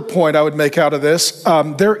another point I would make out of this.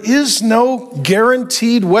 There is no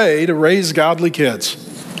guaranteed way to raise godly kids.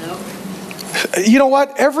 You know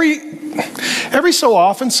what? Every so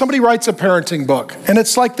often, somebody writes a parenting book, and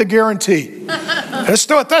it's like the guarantee. Let's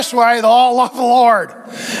do it this way, they'll all love the Lord.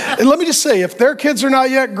 And let me just say, if their kids are not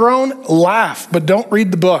yet grown, laugh, but don't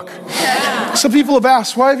read the book. Some people have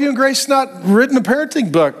asked, why have you and Grace not written a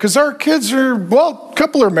parenting book? Because our kids are, well, a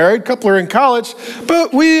couple are married, a couple are in college,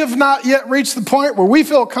 but we have not yet reached the point where we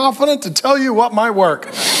feel confident to tell you what might work.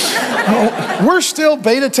 We're still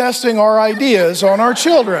beta testing our ideas on our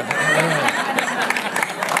children.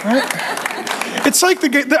 Right? It's like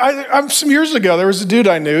some years ago, there was a dude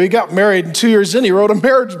I knew. He got married, and 2 years in, he wrote a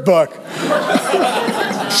marriage book.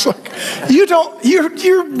 It's like,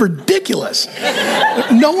 you're ridiculous.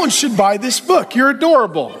 No one should buy this book. You're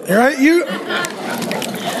adorable, right? You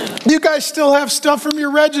guys still have stuff from your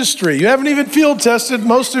registry. You haven't even field tested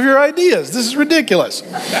most of your ideas. This is ridiculous.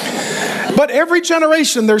 But every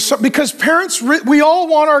generation, because parents, we all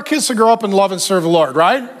want our kids to grow up and love and serve the Lord,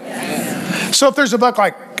 right? So if there's a book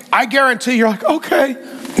like, I guarantee, you're like, okay.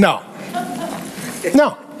 No.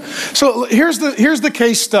 So here's the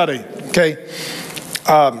case study, okay?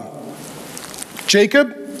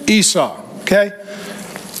 Jacob, Esau, okay?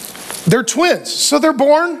 They're twins, so they're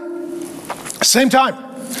born same time.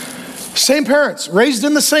 Same parents, raised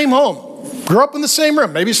in the same home, grew up in the same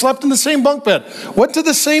room, maybe slept in the same bunk bed, went to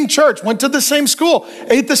the same church, went to the same school,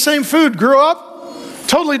 ate the same food, grew up,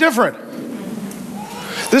 totally different.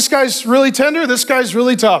 This guy's really tender, this guy's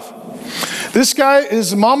really tough. This guy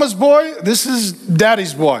is mama's boy, this is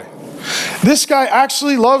daddy's boy. This guy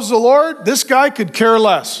actually loves the Lord, this guy could care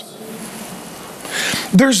less.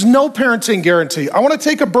 There's no parenting guarantee. I want to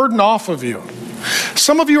take a burden off of you.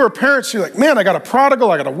 Some of you are parents, you're like, man, I got a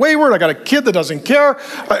prodigal, I got a wayward, I got a kid that doesn't care.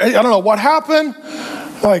 I don't know what happened.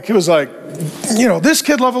 Like, it was like, this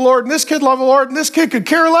kid loved the Lord, and this kid loved the Lord, and this kid could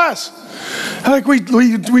care less. Like we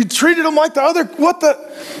treated them like the other.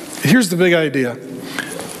 Here's the big idea.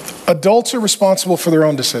 Adults are responsible for their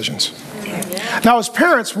own decisions. Now, as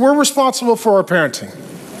parents, we're responsible for our parenting.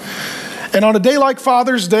 And on a day like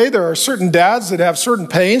Father's Day, there are certain dads that have certain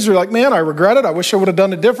pains. They're like, man, I regret it. I wish I would have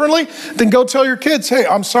done it differently. Then go tell your kids, hey,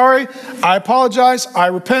 I'm sorry. I apologize. I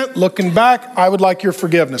repent. Looking back, I would like your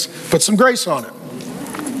forgiveness. Put some grace on it.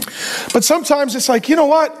 But sometimes it's like, you know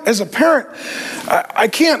what? As a parent, I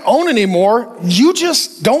can't own anymore. You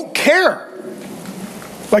just don't care.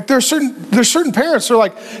 Like there's certain parents who are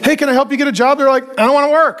like, hey, can I help you get a job? They're like, I don't want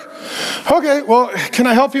to work. Okay, well, can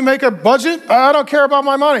I help you make a budget? I don't care about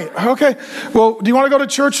my money. Okay, well, do you want to go to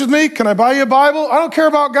church with me? Can I buy you a Bible? I don't care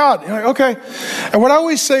about God. You're like, okay. And what I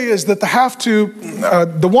always say is that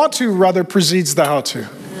the want to rather precedes the how to.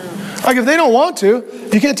 Like if they don't want to,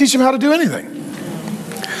 you can't teach them how to do anything.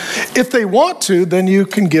 If they want to, then you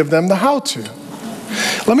can give them the how to.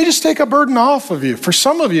 Let me just take a burden off of you. For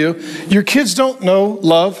some of you, your kids don't know,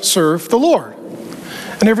 love, serve the Lord.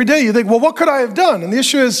 And every day you think, well, what could I have done? And the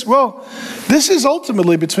issue is, well, this is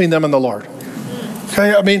ultimately between them and the Lord.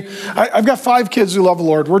 Okay, I mean, I've got 5 kids who love the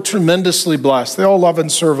Lord. We're tremendously blessed. They all love and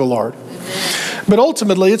serve the Lord. But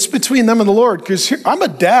ultimately, it's between them and the Lord. Because I'm a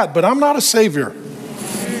dad, but I'm not a savior.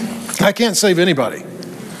 I can't save anybody.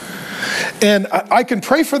 And I can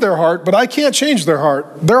pray for their heart, but I can't change their heart.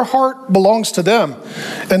 Their heart belongs to them.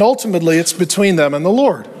 And ultimately, it's between them and the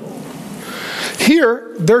Lord.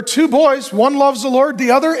 Here, there are 2 boys. One loves the Lord. The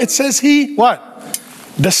other, it says he, what?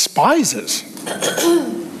 Despises.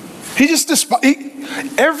 He just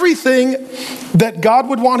despises. Everything that God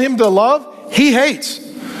would want him to love, he hates.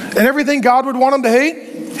 And everything God would want him to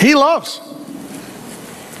hate, he loves.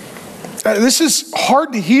 This is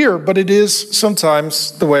hard to hear, but it is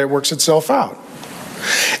sometimes the way it works itself out.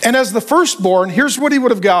 And as the firstborn, here's what he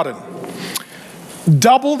would have gotten.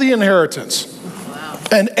 Double the inheritance. Wow.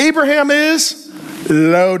 And Abraham is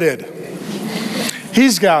loaded.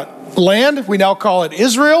 He's got land. We now call it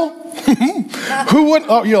Israel. Who would?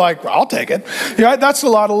 Oh, you're like, I'll take it. Yeah, that's a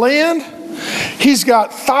lot of land. He's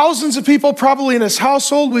got thousands of people probably in his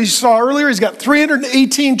household. We saw earlier he's got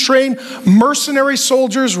 318 trained mercenary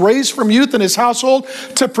soldiers raised from youth in his household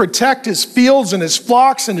to protect his fields and his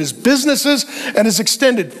flocks and his businesses and his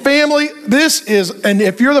extended family. And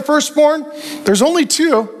if you're the firstborn, there's only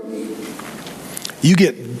 2. You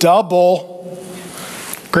get double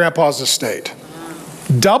grandpa's estate.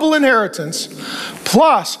 Double inheritance,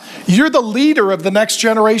 plus you're the leader of the next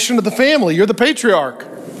generation of the family. You're the patriarch.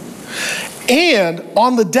 And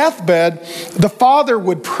on the deathbed, the father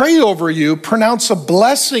would pray over you, pronounce a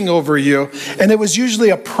blessing over you, and it was usually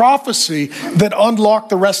a prophecy that unlocked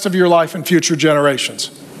the rest of your life and future generations.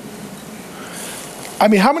 I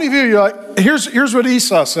mean, how many of you are like, here's what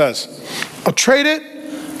Esau says. I'll trade it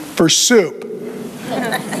for soup.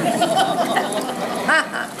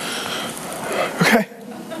 Okay.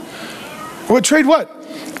 Well, trade what?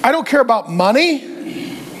 I don't care about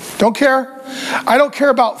money. Don't care. I don't care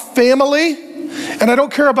about family, and I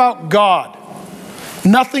don't care about God.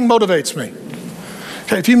 Nothing motivates me.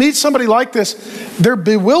 Okay, if you meet somebody like this, they're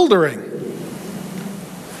bewildering.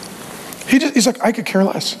 He's like, I could care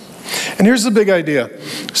less. And here's the big idea.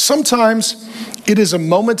 Sometimes it is a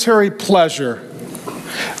momentary pleasure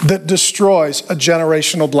that destroys a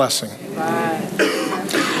generational blessing.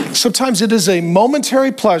 Sometimes it is a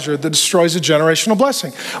momentary pleasure that destroys a generational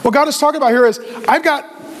blessing. What God is talking about here is, I've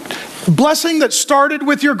got blessing that started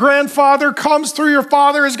with your grandfather, comes through your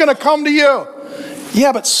father, is going to come to you.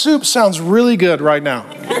 Yeah, but soup sounds really good right now.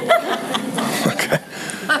 Okay.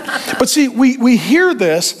 But see, we hear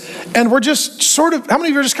this and we're just sort of, how many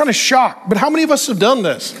of you are just kind of shocked? But how many of us have done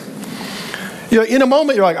this? You know, in a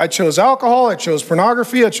moment, you're like, I chose alcohol, I chose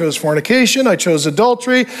pornography, I chose fornication, I chose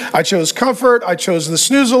adultery, I chose comfort, I chose the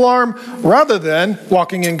snooze alarm, rather than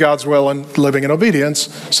walking in God's will and living in obedience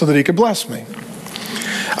so that he could bless me.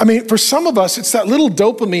 I mean, for some of us, it's that little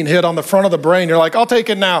dopamine hit on the front of the brain. You're like, I'll take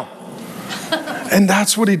it now. And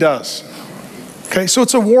that's what he does. Okay, so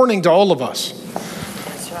it's a warning to all of us.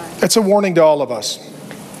 That's right. It's a warning to all of us.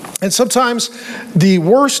 And sometimes the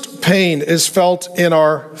worst pain is felt in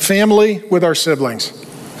our family with our siblings.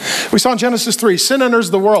 We saw in Genesis 3, sin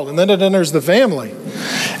enters the world and then it enters the family.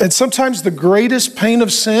 And sometimes the greatest pain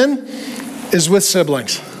of sin is with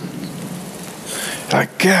siblings.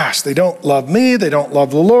 Like, gosh, they don't love me, they don't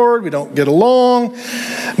love the Lord, we don't get along,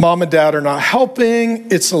 mom and dad are not helping,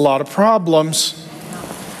 it's a lot of problems.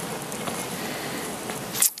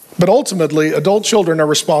 But ultimately, adult children are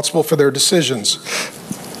responsible for their decisions.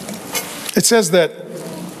 It says that,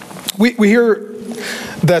 we hear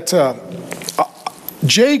that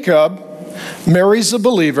Jacob marries a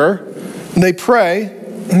believer, and they pray,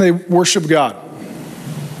 and they worship God.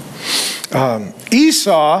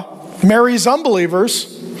 Esau marries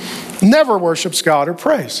unbelievers, never worships God or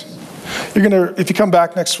prays. If you come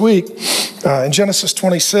back next week, in Genesis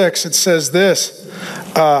 26, it says this.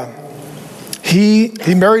 He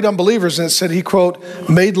married unbelievers, and it said he, quote,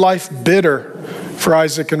 made life bitter for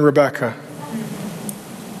Isaac and Rebekah.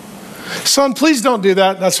 Son, please don't do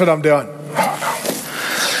that. That's what I'm doing.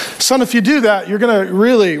 Son, if you do that, you're going to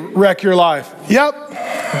really wreck your life. Yep.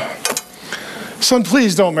 Son,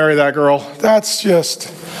 please don't marry that girl. That's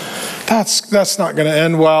not going to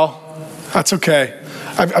end well. That's okay.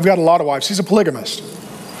 I've got a lot of wives. He's a polygamist.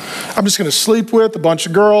 I'm just going to sleep with a bunch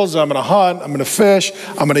of girls. I'm going to hunt. I'm going to fish.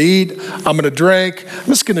 I'm going to eat. I'm going to drink. I'm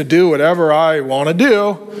just going to do whatever I want to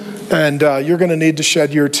do. And you're going to need to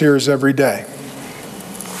shed your tears every day.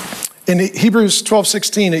 In Hebrews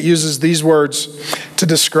 12:16, it uses these words to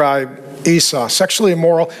describe Esau. Sexually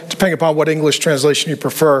immoral, depending upon what English translation you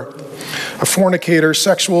prefer. A fornicator,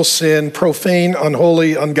 sexual sin, profane,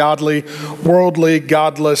 unholy, ungodly, worldly,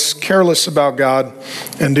 godless, careless about God,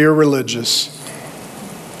 and irreligious.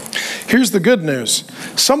 Here's the good news.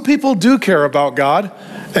 Some people do care about God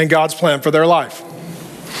and God's plan for their life.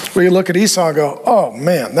 We could look at Esau and go, oh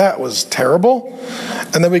man, that was terrible.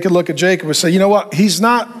 And then we could look at Jacob and say, you know what? He's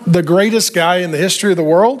not the greatest guy in the history of the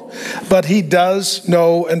world, but he does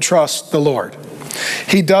know and trust the Lord.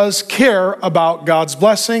 He does care about God's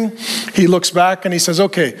blessing. He looks back and he says,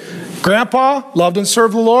 okay, Grandpa loved and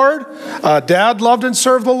served the Lord. Dad loved and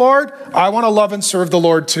served the Lord. I want to love and serve the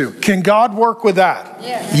Lord too. Can God work with that?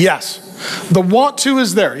 Yes. The want to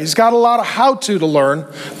is there. He's got a lot of how to learn,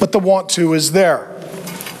 but the want to is there.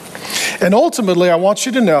 And ultimately, I want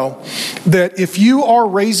you to know that if you are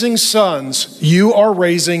raising sons, you are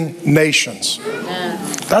raising nations.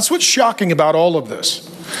 That's what's shocking about all of this.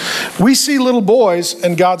 We see little boys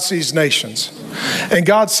and God sees nations. And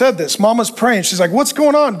God said this. Mama's praying. She's like, what's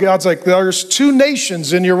going on? God's like, there's 2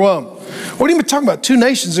 nations in your womb. What are you talking about? 2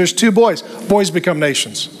 nations? There's 2 boys. Boys become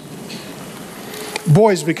nations.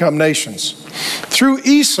 Boys become nations. Through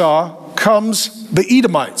Esau comes the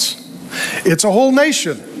Edomites. It's a whole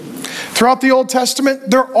nation. Throughout the Old Testament,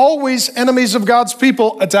 they're always enemies of God's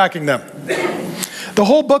people attacking them. The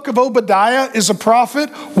whole book of Obadiah is a prophet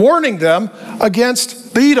warning them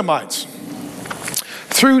against the Edomites.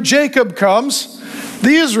 Through Jacob comes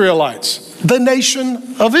the Israelites, the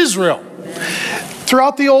nation of Israel.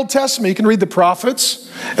 Throughout the Old Testament, you can read the prophets,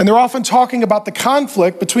 and they're often talking about the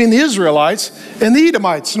conflict between the Israelites and the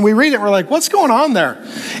Edomites. And we read it, and we're like, what's going on there?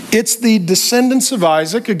 It's the descendants of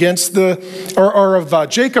Isaac against of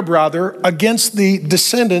Jacob rather, against the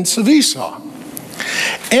descendants of Esau.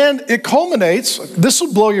 And it culminates, this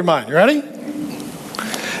will blow your mind. You ready?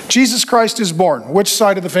 Jesus Christ is born. Which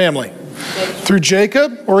side of the family? Through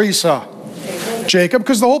Jacob or Esau? Jacob,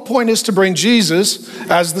 because the whole point is to bring Jesus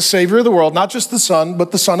as the Savior of the world, not just the Son,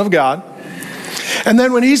 but the Son of God. And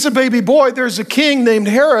then when he's a baby boy, there's a king named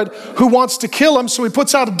Herod who wants to kill him, so he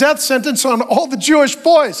puts out a death sentence on all the Jewish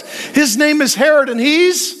boys. His name is Herod, and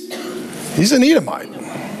he's an Edomite.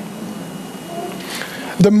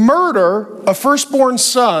 The murder of firstborn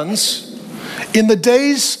sons in the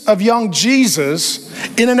days of young Jesus,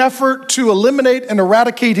 in an effort to eliminate and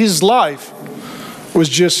eradicate his life, was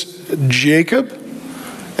just Jacob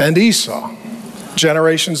and Esau,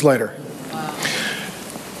 generations later.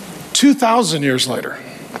 2,000 years later.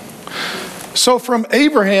 So from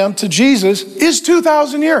Abraham to Jesus is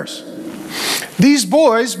 2,000 years. These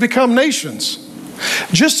boys become nations.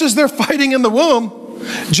 Just as they're fighting in the womb,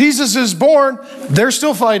 Jesus is born, they're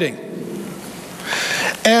still fighting.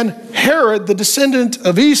 And Herod, the descendant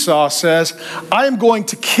of Esau, says, I am going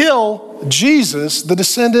to kill Jesus, the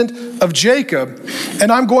descendant of Jacob,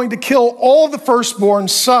 and I'm going to kill all the firstborn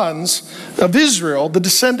sons of Israel, the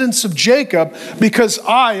descendants of Jacob, because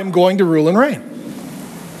I am going to rule and reign.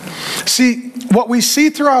 See, what we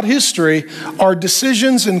see throughout history are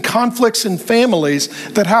decisions and conflicts in families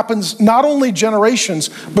that happens not only generations,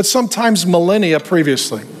 but sometimes millennia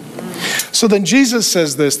previously. So then Jesus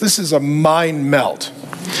says this is a mind melt.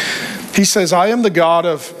 He says, I am the God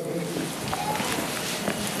of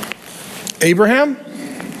Abraham,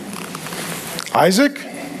 Isaac,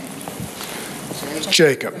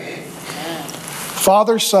 Jacob.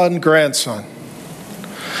 Father, son, grandson.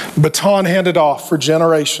 Baton handed off for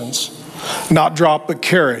generations. Not dropped, but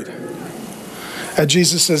carried. And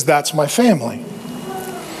Jesus says, that's my family.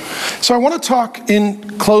 So I want to talk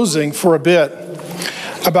in closing for a bit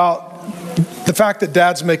about the fact that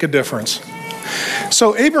dads make a difference.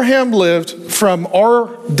 So Abraham lived from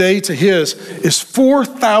our day to his is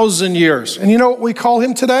 4,000 years. And you know what we call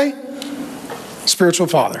him today? Spiritual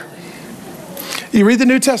father. You read the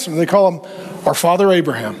New Testament, they call him our father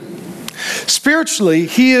Abraham. Spiritually,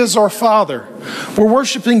 he is our father. We're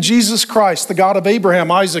worshiping Jesus Christ, the God of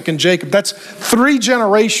Abraham, Isaac, and Jacob. That's 3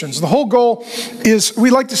 generations. The whole goal is,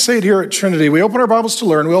 we like to say it here at Trinity, we open our Bibles to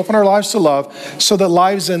learn, we open our lives to love, so that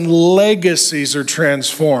lives and legacies are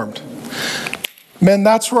transformed. Men,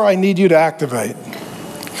 that's where I need you to activate.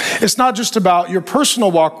 It's not just about your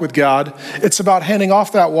personal walk with God, it's about handing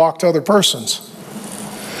off that walk to other persons.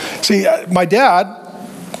 See, my dad,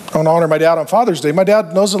 I want to honor my dad on Father's Day. My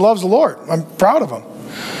dad knows and loves the Lord. I'm proud of him.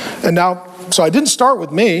 And now, so I didn't start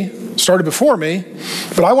with me, it started before me,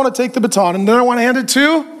 but I want to take the baton and then I want to hand it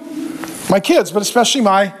to my kids, but especially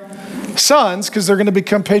my sons, because they're going to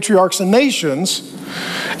become patriarchs and nations.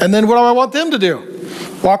 And then what do I want them to do?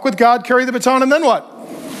 Walk with God, carry the baton, and then what?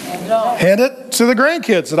 Hand it to the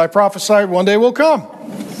grandkids that I prophesy one day will come.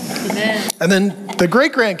 Amen. And then the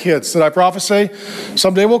great-grandkids that I prophesy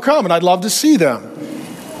someday will come, and I'd love to see them.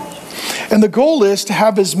 And the goal is to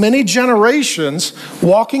have as many generations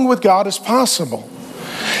walking with God as possible.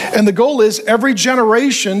 And the goal is every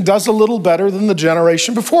generation does a little better than the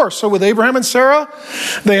generation before. So with Abraham and Sarah,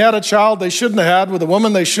 they had a child they shouldn't have had with a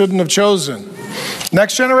woman they shouldn't have chosen.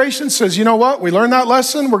 Next generation says, you know what? We learned that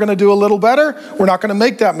lesson. We're going to do a little better. We're not going to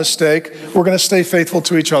make that mistake. We're going to stay faithful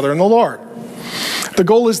to each other in the Lord. The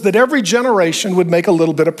goal is that every generation would make a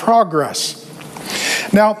little bit of progress.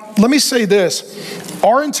 Now, let me say this.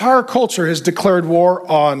 Our entire culture has declared war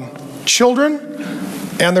on children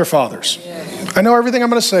and their fathers. I know everything I'm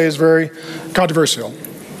going to say is very controversial.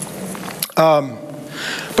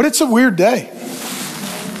 But it's a weird day.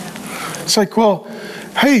 It's like, well,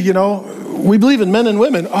 hey, you know, we believe in men and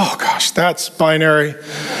women. Oh, gosh, that's binary.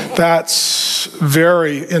 That's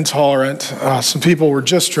very intolerant. Some people were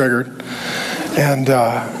just triggered. And,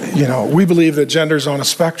 you know, we believe that gender's on a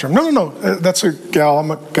spectrum. No, that's a gal, I'm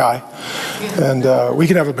a guy. And we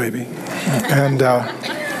can have a baby. And,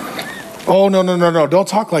 oh, no, don't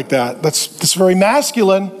talk like that. That's very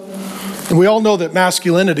masculine. And we all know that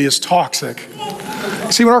masculinity is toxic.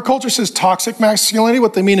 See, when our culture says toxic masculinity,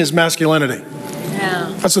 what they mean is masculinity.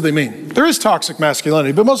 Yeah. That's what they mean. There is toxic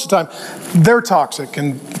masculinity, but most of the time, they're toxic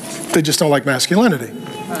and they just don't like masculinity.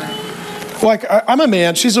 Like, I'm a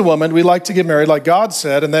man, she's a woman. We like to get married like God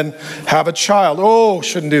said and then have a child. Oh,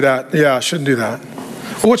 shouldn't do that. Yeah, shouldn't do that.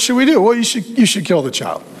 Well, what should we do? Well, you should kill the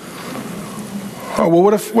child. Oh, well,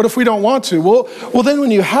 what if we don't want to? Well, then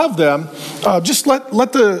when you have them, just let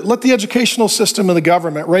the educational system and the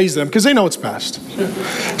government raise them because they know what's best.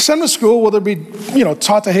 Send them to school where they'll be,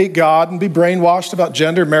 taught to hate God and be brainwashed about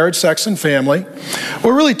gender, marriage, sex, and family.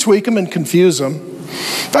 Or really tweak them and confuse them.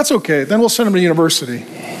 That's okay. Then we'll send them to university.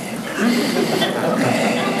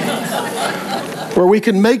 Where we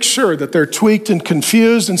can make sure that they're tweaked and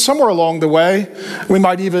confused, and somewhere along the way, we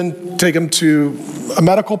might even take them to a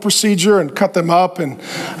medical procedure and cut them up and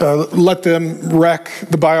let them wreck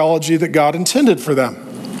the biology that God intended for them.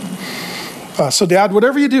 So Dad,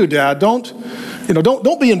 whatever you do, Dad, don't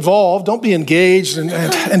be involved, don't be engaged,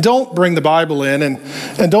 and don't bring the Bible in,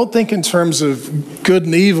 and don't think in terms of good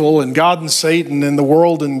and evil and God and Satan and the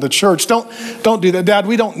world and the church. Don't do that. Dad,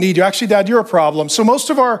 we don't need you. Actually, Dad, you're a problem. So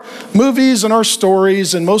most of our movies and our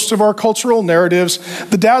stories and most of our cultural narratives,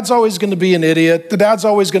 the dad's always going to be an idiot. The dad's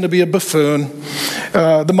always going to be a buffoon.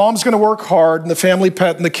 The mom's going to work hard, and the family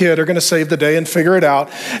pet and the kid are going to save the day and figure it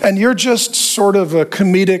out. And you're just sort of a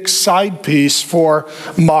comedic side piece for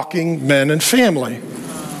mocking men and family.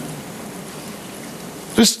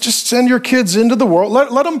 Just send your kids into the world.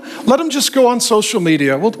 Let them just go on social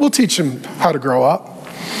media. We'll teach them how to grow up.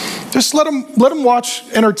 Just let them watch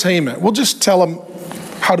entertainment. We'll just tell them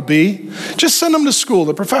how to be. Just send them to school.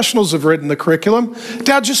 The professionals have written the curriculum.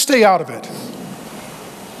 Dad, just stay out of it.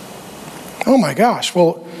 Oh my gosh,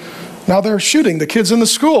 well, now they're shooting the kids in the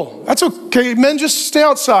school. That's okay. Men, just stay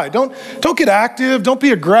outside. Don't get active. Don't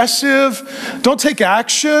be aggressive. Don't take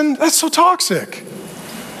action. That's so toxic.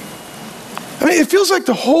 I mean, it feels like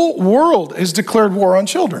the whole world has declared war on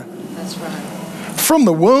children. That's right. From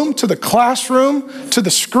the womb to the classroom to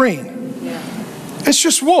the screen. Yeah. It's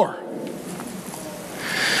just war.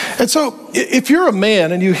 And so if you're a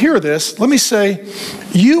man and you hear this, let me say,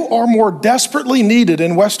 you are more desperately needed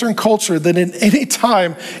in Western culture than in any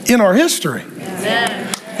time in our history.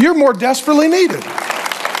 Amen. You're more desperately needed.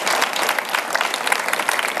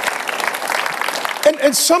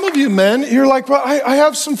 And some of you men, you're like, well, I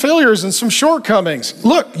have some failures and some shortcomings.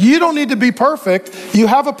 Look, you don't need to be perfect. You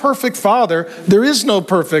have a perfect father. There is no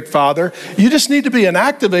perfect father. You just need to be an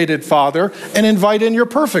activated father and invite in your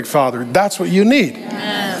perfect father. That's what you need.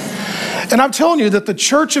 And I'm telling you that the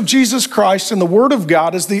Church of Jesus Christ and the Word of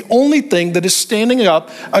God is the only thing that is standing up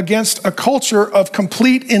against a culture of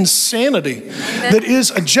complete insanity that is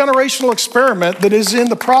a generational experiment that is in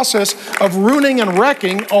the process of ruining and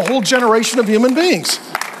wrecking a whole generation of human beings.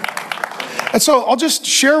 And so I'll just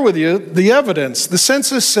share with you the evidence. The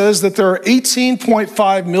census says that there are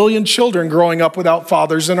 18.5 million children growing up without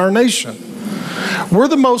fathers in our nation. We're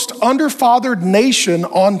the most underfathered nation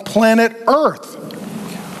on planet Earth.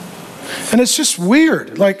 And it's just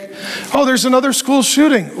weird. Like, oh, there's another school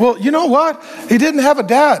shooting. Well, you know what? He didn't have a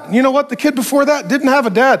dad. You know what? The kid before that didn't have a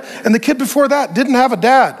dad. And the kid before that didn't have a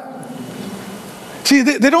dad. See,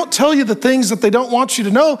 they don't tell you the things that they don't want you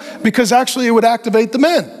to know because actually it would activate the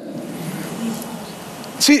men.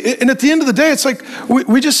 See, and at the end of the day, it's like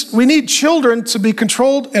we need children to be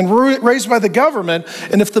controlled and raised by the government.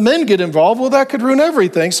 And if the men get involved, well, that could ruin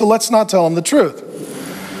everything. So let's not tell them the truth.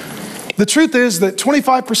 The truth is that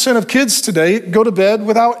 25% of kids today go to bed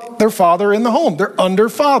without their father in the home. They're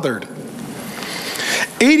underfathered.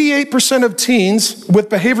 88% of teens with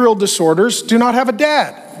behavioral disorders do not have a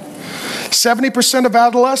dad. 70% of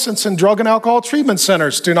adolescents in drug and alcohol treatment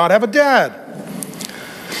centers do not have a dad.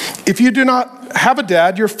 If you do not have a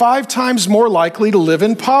dad, you're 5 times more likely to live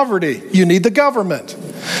in poverty. You need the government.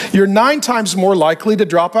 You're 9 times more likely to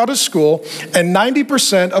drop out of school, and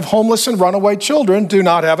 90% of homeless and runaway children do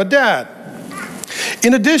not have a dad.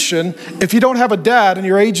 In addition, if you don't have a dad and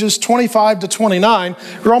your age is 25 to 29,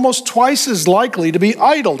 you're almost twice as likely to be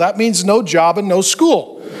idle. That means no job and no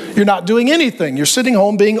school. You're not doing anything. You're sitting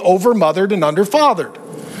home being overmothered and underfathered.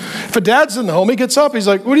 If a dad's in the home, he gets up, he's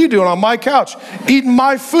like, what are you doing on my couch? Eating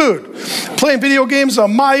my food, playing video games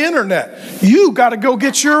on my internet. You got to go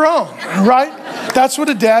get your own, right? That's what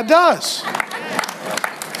a dad does.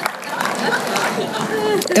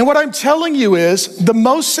 And what I'm telling you is the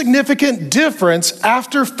most significant difference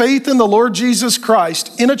after faith in the Lord Jesus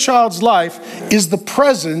Christ in a child's life is the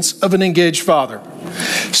presence of an engaged father.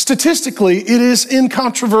 Statistically, it is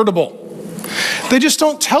incontrovertible. They just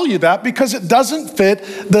don't tell you that because it doesn't fit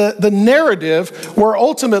the narrative where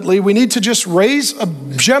ultimately we need to just raise a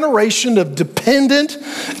generation of dependent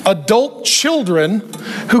adult children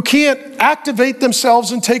who can't activate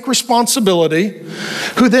themselves and take responsibility,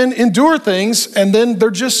 who then endure things, and then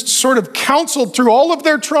they're just sort of counseled through all of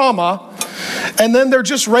their trauma, and then they're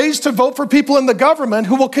just raised to vote for people in the government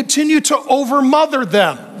who will continue to overmother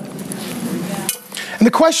them. And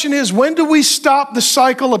the question is, when do we stop the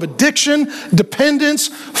cycle of addiction, dependence,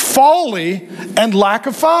 folly, and lack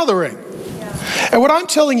of fathering? And what I'm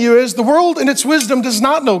telling you is the world in its wisdom does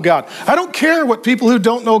not know God. I don't care what people who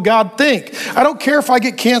don't know God think. I don't care if I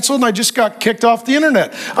get canceled and I just got kicked off the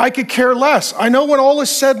internet. I could care less. I know when all is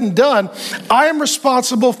said and done, I am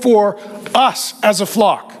responsible for us as a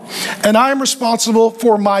flock. And I am responsible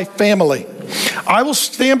for my family. I will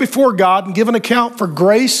stand before God and give an account for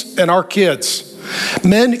Grace and our kids.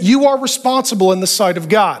 Men, you are responsible in the sight of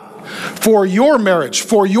God for your marriage,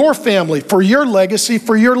 for your family, for your legacy,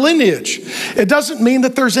 for your lineage. It doesn't mean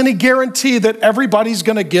that there's any guarantee that everybody's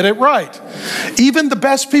going to get it right. Even the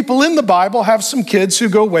best people in the Bible have some kids who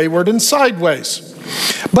go wayward and sideways.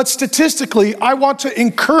 But statistically, I want to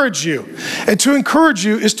encourage you. And to encourage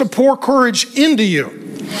you is to pour courage into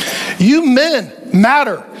you. You men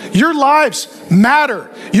matter. Your lives matter.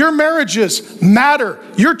 Your marriages matter.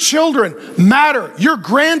 Your children matter. Your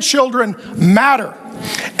grandchildren matter.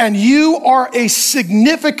 And you are a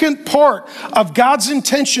significant part of God's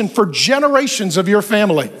intention for generations of your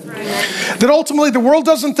family. That ultimately the world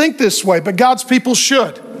doesn't think this way, but God's people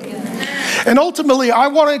should. And ultimately, I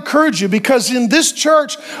want to encourage you because in this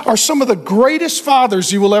church are some of the greatest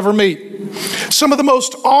fathers you will ever meet. Some of the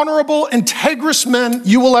most honorable, integrous men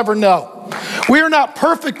you will ever know. We are not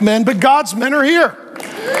perfect men, but God's men are here.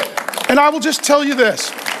 And I will just tell you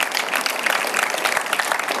this.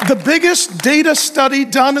 The biggest data study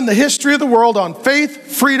done in the history of the world on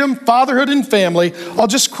faith, freedom, fatherhood, and family, I'll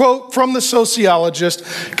just quote from the sociologist,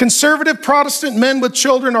 conservative Protestant men with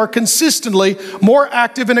children are consistently more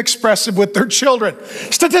active and expressive with their children.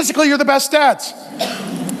 Statistically, you're the best dads.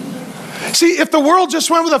 See, if the world just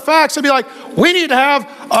went with the facts, it'd be like, we need to have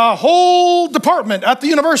a whole department at the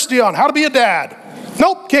university on how to be a dad.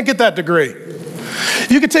 Nope, can't get that degree.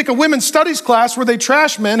 You could take a women's studies class where they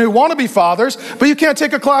trash men who want to be fathers, but you can't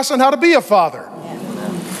take a class on how to be a father.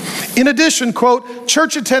 In addition, quote,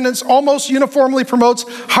 church attendance almost uniformly promotes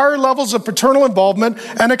higher levels of paternal involvement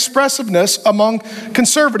and expressiveness among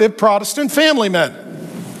conservative Protestant family men.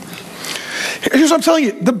 Here's what I'm telling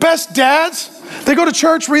you, the best dads, they go to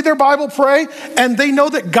church, read their Bible, pray, and they know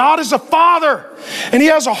that God is a father. And he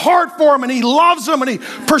has a heart for them, and he loves them, and he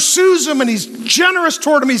pursues them, and he's generous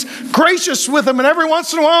toward them. He's gracious with them, and every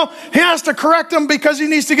once in a while, he has to correct them because he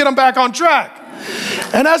needs to get them back on track.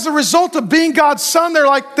 And as a result of being God's son, they're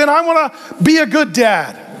like, then I want to be a good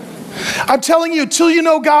dad. I'm telling you, till you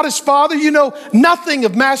know God as Father, you know nothing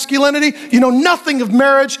of masculinity, you know nothing of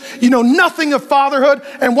marriage, you know nothing of fatherhood.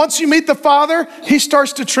 And once you meet the Father, he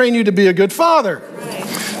starts to train you to be a good father.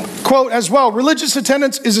 Quote as well, religious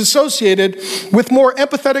attendance is associated with more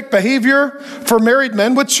empathetic behavior for married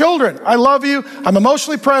men with children. I love you, I'm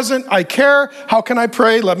emotionally present, I care, how can I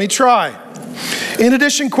pray? Let me try. In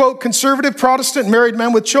addition, quote, conservative Protestant married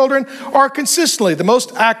men with children are consistently the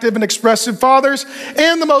most active and expressive fathers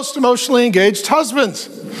and the most emotionally engaged husbands.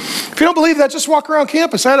 If you don't believe that, just walk around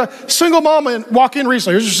campus. I had a single mom walk in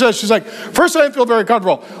recently. Here's what she says. She's like, first I didn't feel very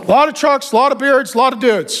comfortable. A lot of trucks, a lot of beards, a lot of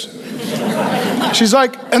dudes. She's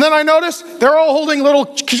like, and then I noticed they're all holding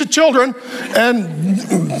little children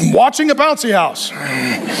and watching a bouncy house.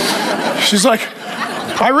 She's like,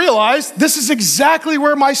 I realized this is exactly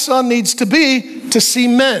where my son needs to be to see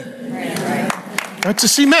men. Right, to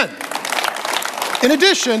see men. In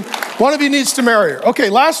addition, one of you needs to marry her. Okay,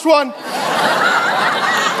 last one.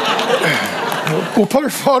 We'll put her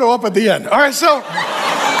photo up at the end. All right, so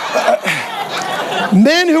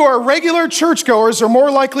men who are regular churchgoers are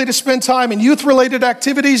more likely to spend time in youth-related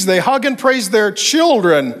activities. They hug and praise their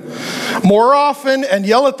children more often and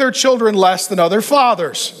yell at their children less than other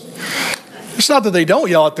fathers. It's not that they don't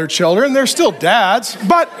yell at their children. They're still dads.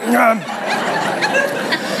 But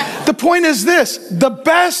the point is this. The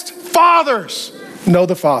best fathers know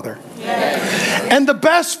the Father. And the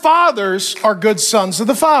best fathers are good sons of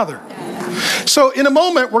the Father. So in a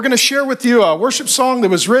moment, we're going to share with you a worship song that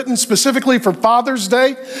was written specifically for Father's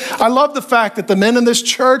Day. I love the fact that the men in this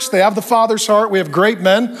church, they have the Father's heart. We have great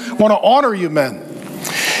men. I want to honor you men.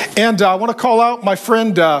 And I want to call out my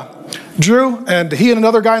friend Drew, and he and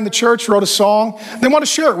another guy in the church wrote a song. They want to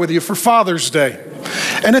share it with you for Father's Day.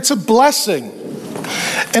 And it's a blessing.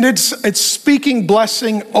 And it's speaking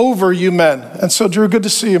blessing over you men. And so, Drew, good to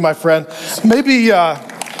see you, my friend. Maybe,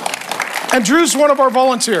 and Drew's one of our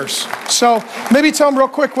volunteers. So maybe tell him real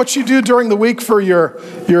quick what you do during the week for your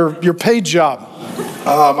paid job.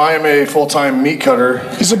 I am a full-time meat cutter.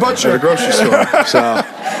 He's a butcher. At a grocery store. So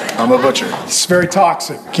I'm a butcher. It's very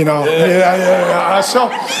toxic, you know. So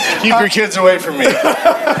keep your kids away from me.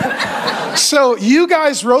 So you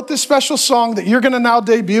guys wrote this special song that you're going to now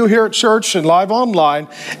debut here at church and live online.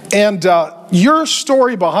 And your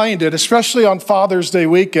story behind it, especially on Father's Day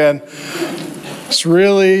weekend, it's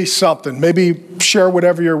really something. Maybe share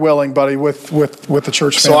whatever you're willing, buddy, with the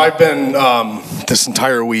church family. So I've been this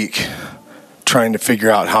entire week trying to figure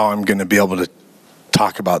out how I'm going to be able to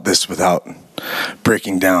talk about this without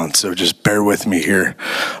breaking down. So just bear with me here.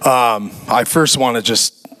 I first want to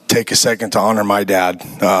just take a second to honor my dad.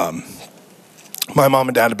 My mom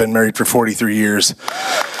and dad have been married for 43 years.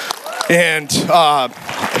 And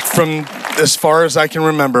from as far as I can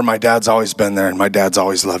remember, my dad's always been there and my dad's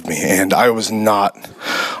always loved me. And I was not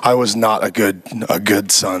a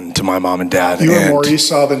good son to my mom and dad. You were more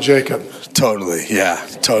Esau than Jacob. Totally, yeah,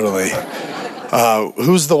 totally.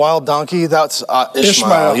 Who's the wild donkey? That's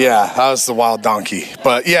Ishmael. Yeah, that was the wild donkey.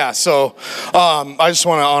 But yeah, so I just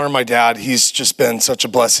want to honor my dad. He's just been such a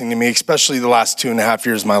blessing to me, especially the last 2.5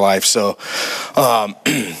 years of my life. So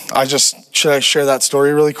should I share that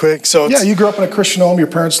story really quick? So yeah, you grew up in a Christian home. Your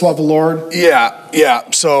parents love the Lord. Yeah.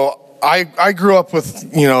 So I grew up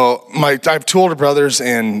with, I have 2 older brothers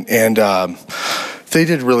and they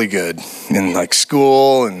did really good in like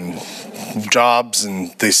school and jobs,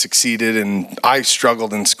 and they succeeded, and I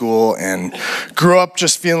struggled in school and grew up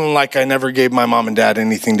just feeling like I never gave my mom and dad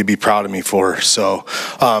anything to be proud of me for. So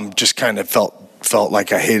just kind of felt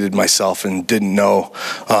like I hated myself and didn't know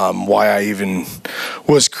why I even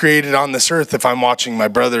was created on this earth if I'm watching my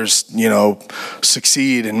brothers,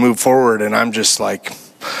 succeed and move forward, and I'm just like,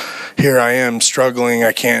 here I am struggling.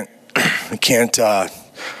 I can't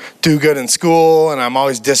do good in school, and I'm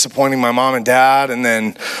always disappointing my mom and dad. And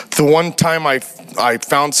then the one time I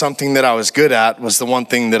found something that I was good at was the one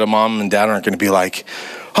thing that a mom and dad aren't going to be like,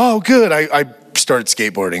 oh, good. I started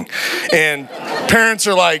skateboarding. And parents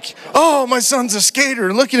are like, oh, my son's a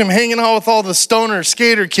skater. Look at him hanging out with all the stoner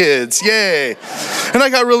skater kids. Yay. And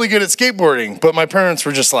I got really good at skateboarding, but my parents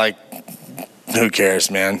were just like, who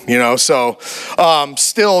cares, man? So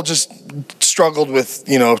still just struggled with,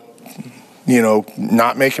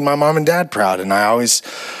 not making my mom and dad proud. And I always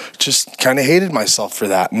just kind of hated myself for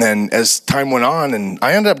that. And then as time went on, and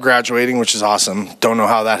I ended up graduating, which is awesome. Don't know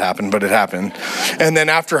how that happened, but it happened. And then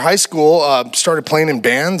after high school, started playing in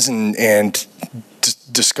bands and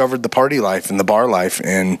discovered the party life and the bar life.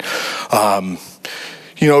 And,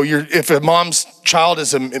 if a mom's child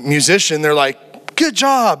is a musician, they're like, good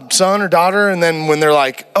job, son or daughter. And then when they're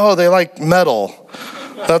like, oh, they like metal,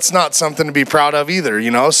 that's not something to be proud of either,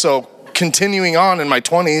 So continuing on in my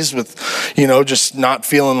 20s with, just not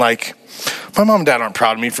feeling like my mom and dad aren't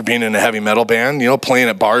proud of me for being in a heavy metal band, playing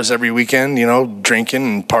at bars every weekend, drinking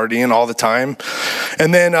and partying all the time.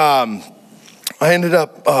 And then I ended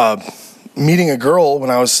up meeting a girl when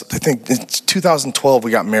I was, I think it's 2012,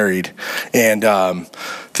 we got married. And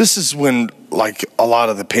this is when like a lot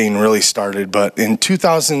of the pain really started. But in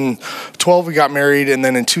 2012, we got married. And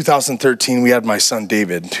then in 2013, we had my son,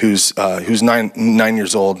 David, who's 9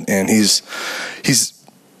 years old. And he's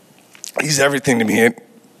everything to me.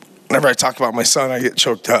 Whenever I talk about my son, I get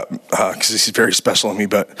choked up because he's very special to me.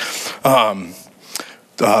 But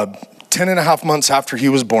 10 and a half months after he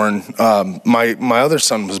was born, my other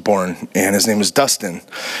son was born, and his name is Dustin.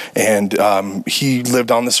 And he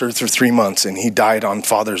lived on this earth for 3 months, and he died on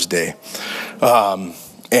Father's Day.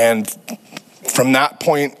 And from that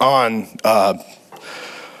point on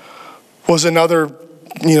was another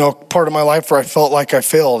part of my life where I felt like I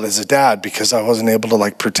failed as a dad because I wasn't able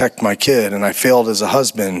to protect my kid, and I failed as a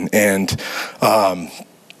husband. And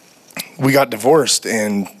we got divorced,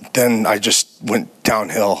 and then I just went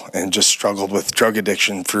downhill and just struggled with drug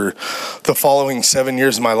addiction for the following 7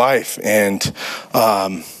 years of my life. And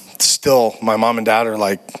still, my mom and dad are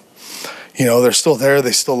they're still there.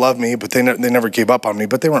 They still love me, but they never gave up on me,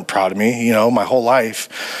 but they weren't proud of me, my whole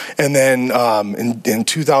life. And then in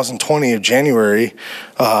 2020 of January,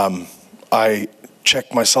 I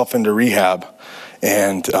checked myself into rehab.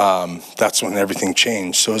 And that's when everything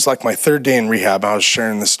changed. So it was like my third day in rehab. I was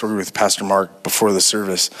sharing this story with Pastor Mark before the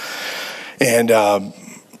service. And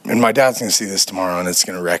my dad's going to see this tomorrow, and it's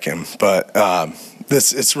going to wreck him. But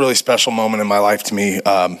it's a really special moment in my life to me.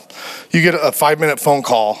 You get a 5-minute phone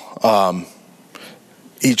call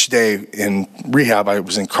each day in rehab. I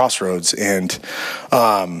was in Crossroads, and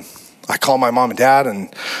I call my mom and dad,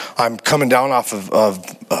 and I'm coming down off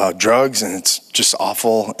of drugs, and it's just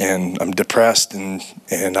awful, and I'm depressed, and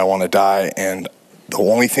I want to die. And the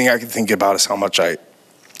only thing I can think about is how much I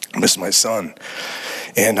miss my son.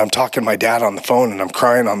 And I'm talking to my dad on the phone, and I'm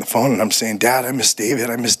crying on the phone, and I'm saying, Dad, I miss David.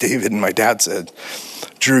 And my dad said,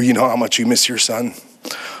 Drew, you know how much you miss your son?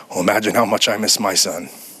 Well, imagine how much I miss my son.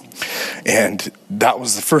 And that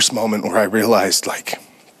was the first moment where I realized, I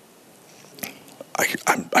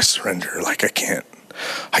surrender.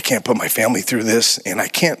 I can't put my family through this, and I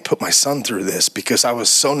can't put my son through this because I was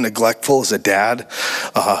so neglectful as a dad.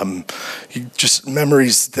 Just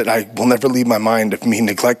memories that I will never leave my mind of me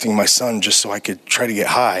neglecting my son just so I could try to get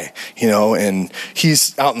high, and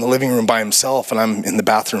he's out in the living room by himself, and I'm in the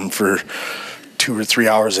bathroom for 2 or 3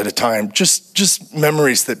 hours at a time. Just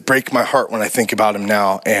memories that break my heart when I think about him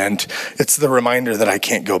now. And it's the reminder that I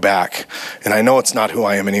can't go back. And I know it's not who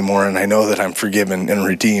I am anymore. And I know that I'm forgiven and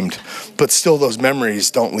redeemed, but still those memories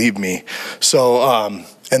don't leave me. So,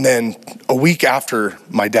 and then a week after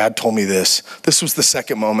my dad told me this was the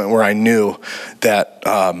second moment where I knew that,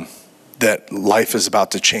 that life is about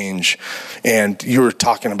to change. And you were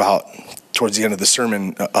talking about towards the end of the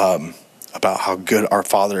sermon, about how good our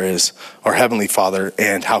Father is, our Heavenly Father,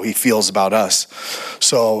 and how He feels about us.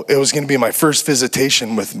 So it was going to be my first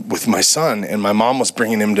visitation with my son, and my mom was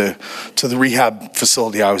bringing him to the rehab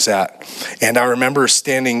facility I was at. And I remember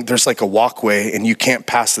standing, there's a walkway, and you can't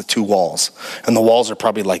pass the 2 walls. And the walls are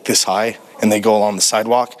probably this high, and they go along the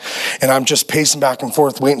sidewalk. And I'm just pacing back and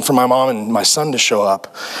forth, waiting for my mom and my son to show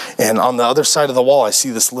up. And on the other side of the wall, I see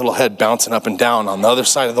this little head bouncing up and down on the other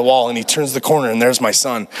side of the wall. And he turns the corner, and there's my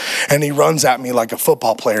son. And he runs at me like a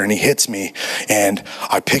football player, and he hits me. And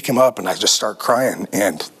I pick him up, and I just start crying.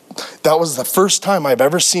 And that was the first time I've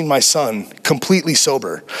ever seen my son completely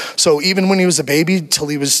sober. So even when he was a baby till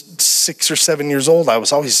he was 6 or 7 years old, I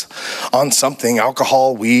was always on something,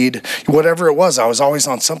 alcohol, weed, whatever it was, I was always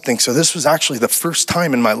on something. So this was actually the first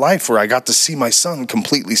time in my life where I got to see my son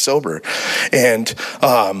completely sober. And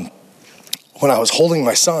when I was holding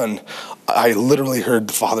my son, I literally heard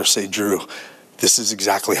the Father say, Drew, this is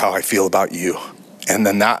exactly how I feel about you. And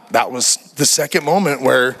then that was the second moment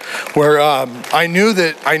where I knew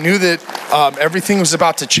that everything was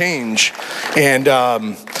about to change, and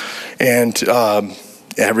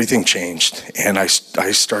everything changed. And I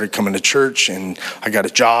started coming to church, and I got a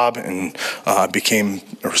job, and became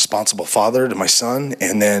a responsible father to my son.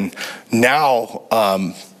 And then now,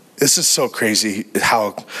 this is so crazy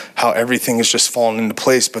how everything has just fallen into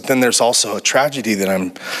place. But then there's also a tragedy that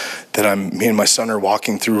me and my son are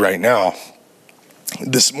walking through right now.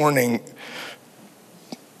 This morning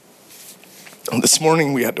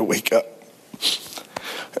we had to wake up,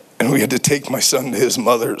 and we had to take my son to his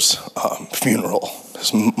mother's funeral,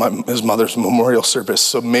 his mother's memorial service.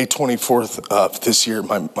 So May 24th of this year,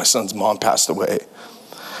 my son's mom passed away.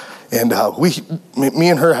 And me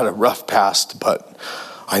and her had a rough past, but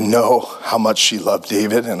I know how much she loved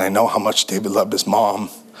David, and I know how much David loved his mom.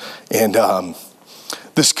 And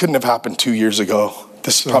this couldn't have happened 2 years ago.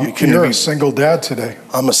 This So probably couldn't you're be. a single dad today.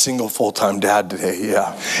 I'm a single full-time dad today,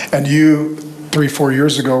 yeah. And you, 3-4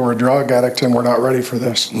 years ago, were a drug addict and were not ready for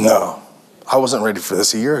this. No, I wasn't ready for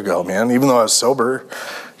this a year ago, man. Even though I was sober,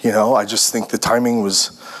 I just think the timing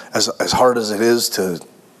was as hard as it is to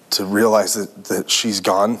realize that she's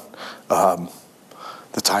gone. The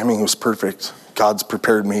timing was perfect. God's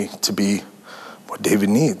prepared me to be what David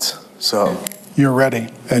needs. So You're ready,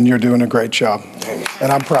 and you're doing a great job. And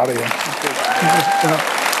I'm proud of you.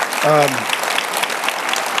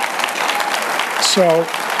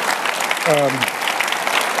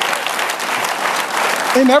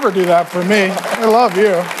 They never do that for me. I love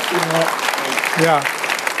you. Yeah.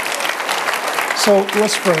 So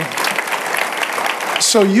let's pray.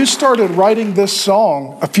 So you started writing this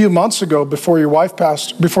song a few months ago before your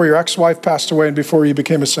ex-wife passed away, and before you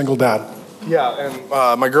became a single dad. yeah, and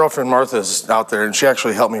my girlfriend Martha's out there, and she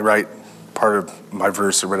actually helped me write part of my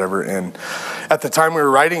verse or whatever. And at the time we were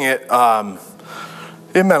writing it, it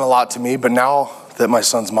meant a lot to me. But now that my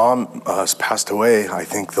son's mom has passed away, I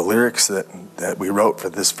think the lyrics that we wrote for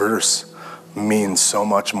this verse mean so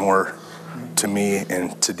much more to me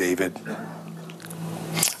and to David.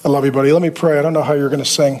 I love you, buddy. Let me pray. I don't know how you're going to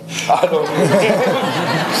sing. I don't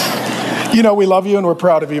know. We love you, and we're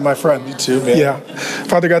proud of you, my friend. You too, man. Yeah.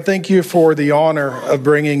 Father God, thank you for the honor of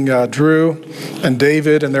bringing Drew and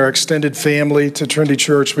David and their extended family to Trinity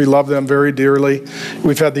Church. We love them very dearly.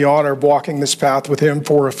 We've had the honor of walking this path with him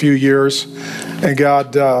for a few years. And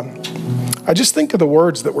God, I just think of the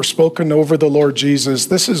words that were spoken over the Lord Jesus.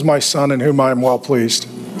 This is my son in whom I am well pleased.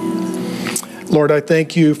 Lord, I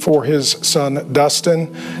thank you for his son,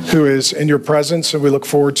 Dustin, who is in your presence, and we look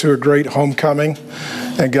forward to a great homecoming.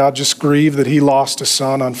 And God, just grieve that he lost a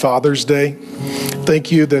son on Father's Day. Thank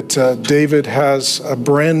you that David has a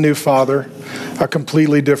brand new father, a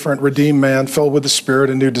completely different, redeemed man filled with the Spirit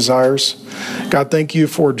and new desires. God, thank you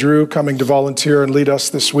for Drew coming to volunteer and lead us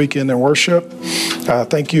this weekend in worship.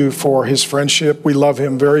 Thank you for his friendship. We love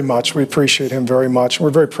him very much. We appreciate him very much. We're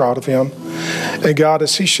very proud of him. And God,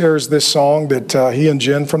 as he shares this song that he and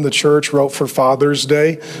Jen from the church wrote for Father's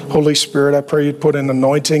Day, Holy Spirit, I pray you'd put an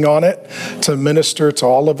anointing on it to minister to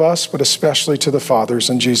all of us, but especially to the fathers.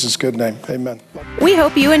 In Jesus' good name, amen. We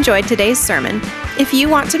hope you enjoyed today's sermon. If you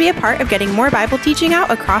want to be a part of getting more Bible teaching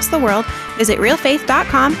out across the world, visit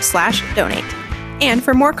realfaith.com/donate. And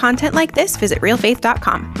for more content like this, visit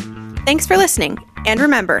realfaith.com. Thanks for listening. And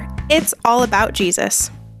remember, it's all about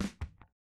Jesus.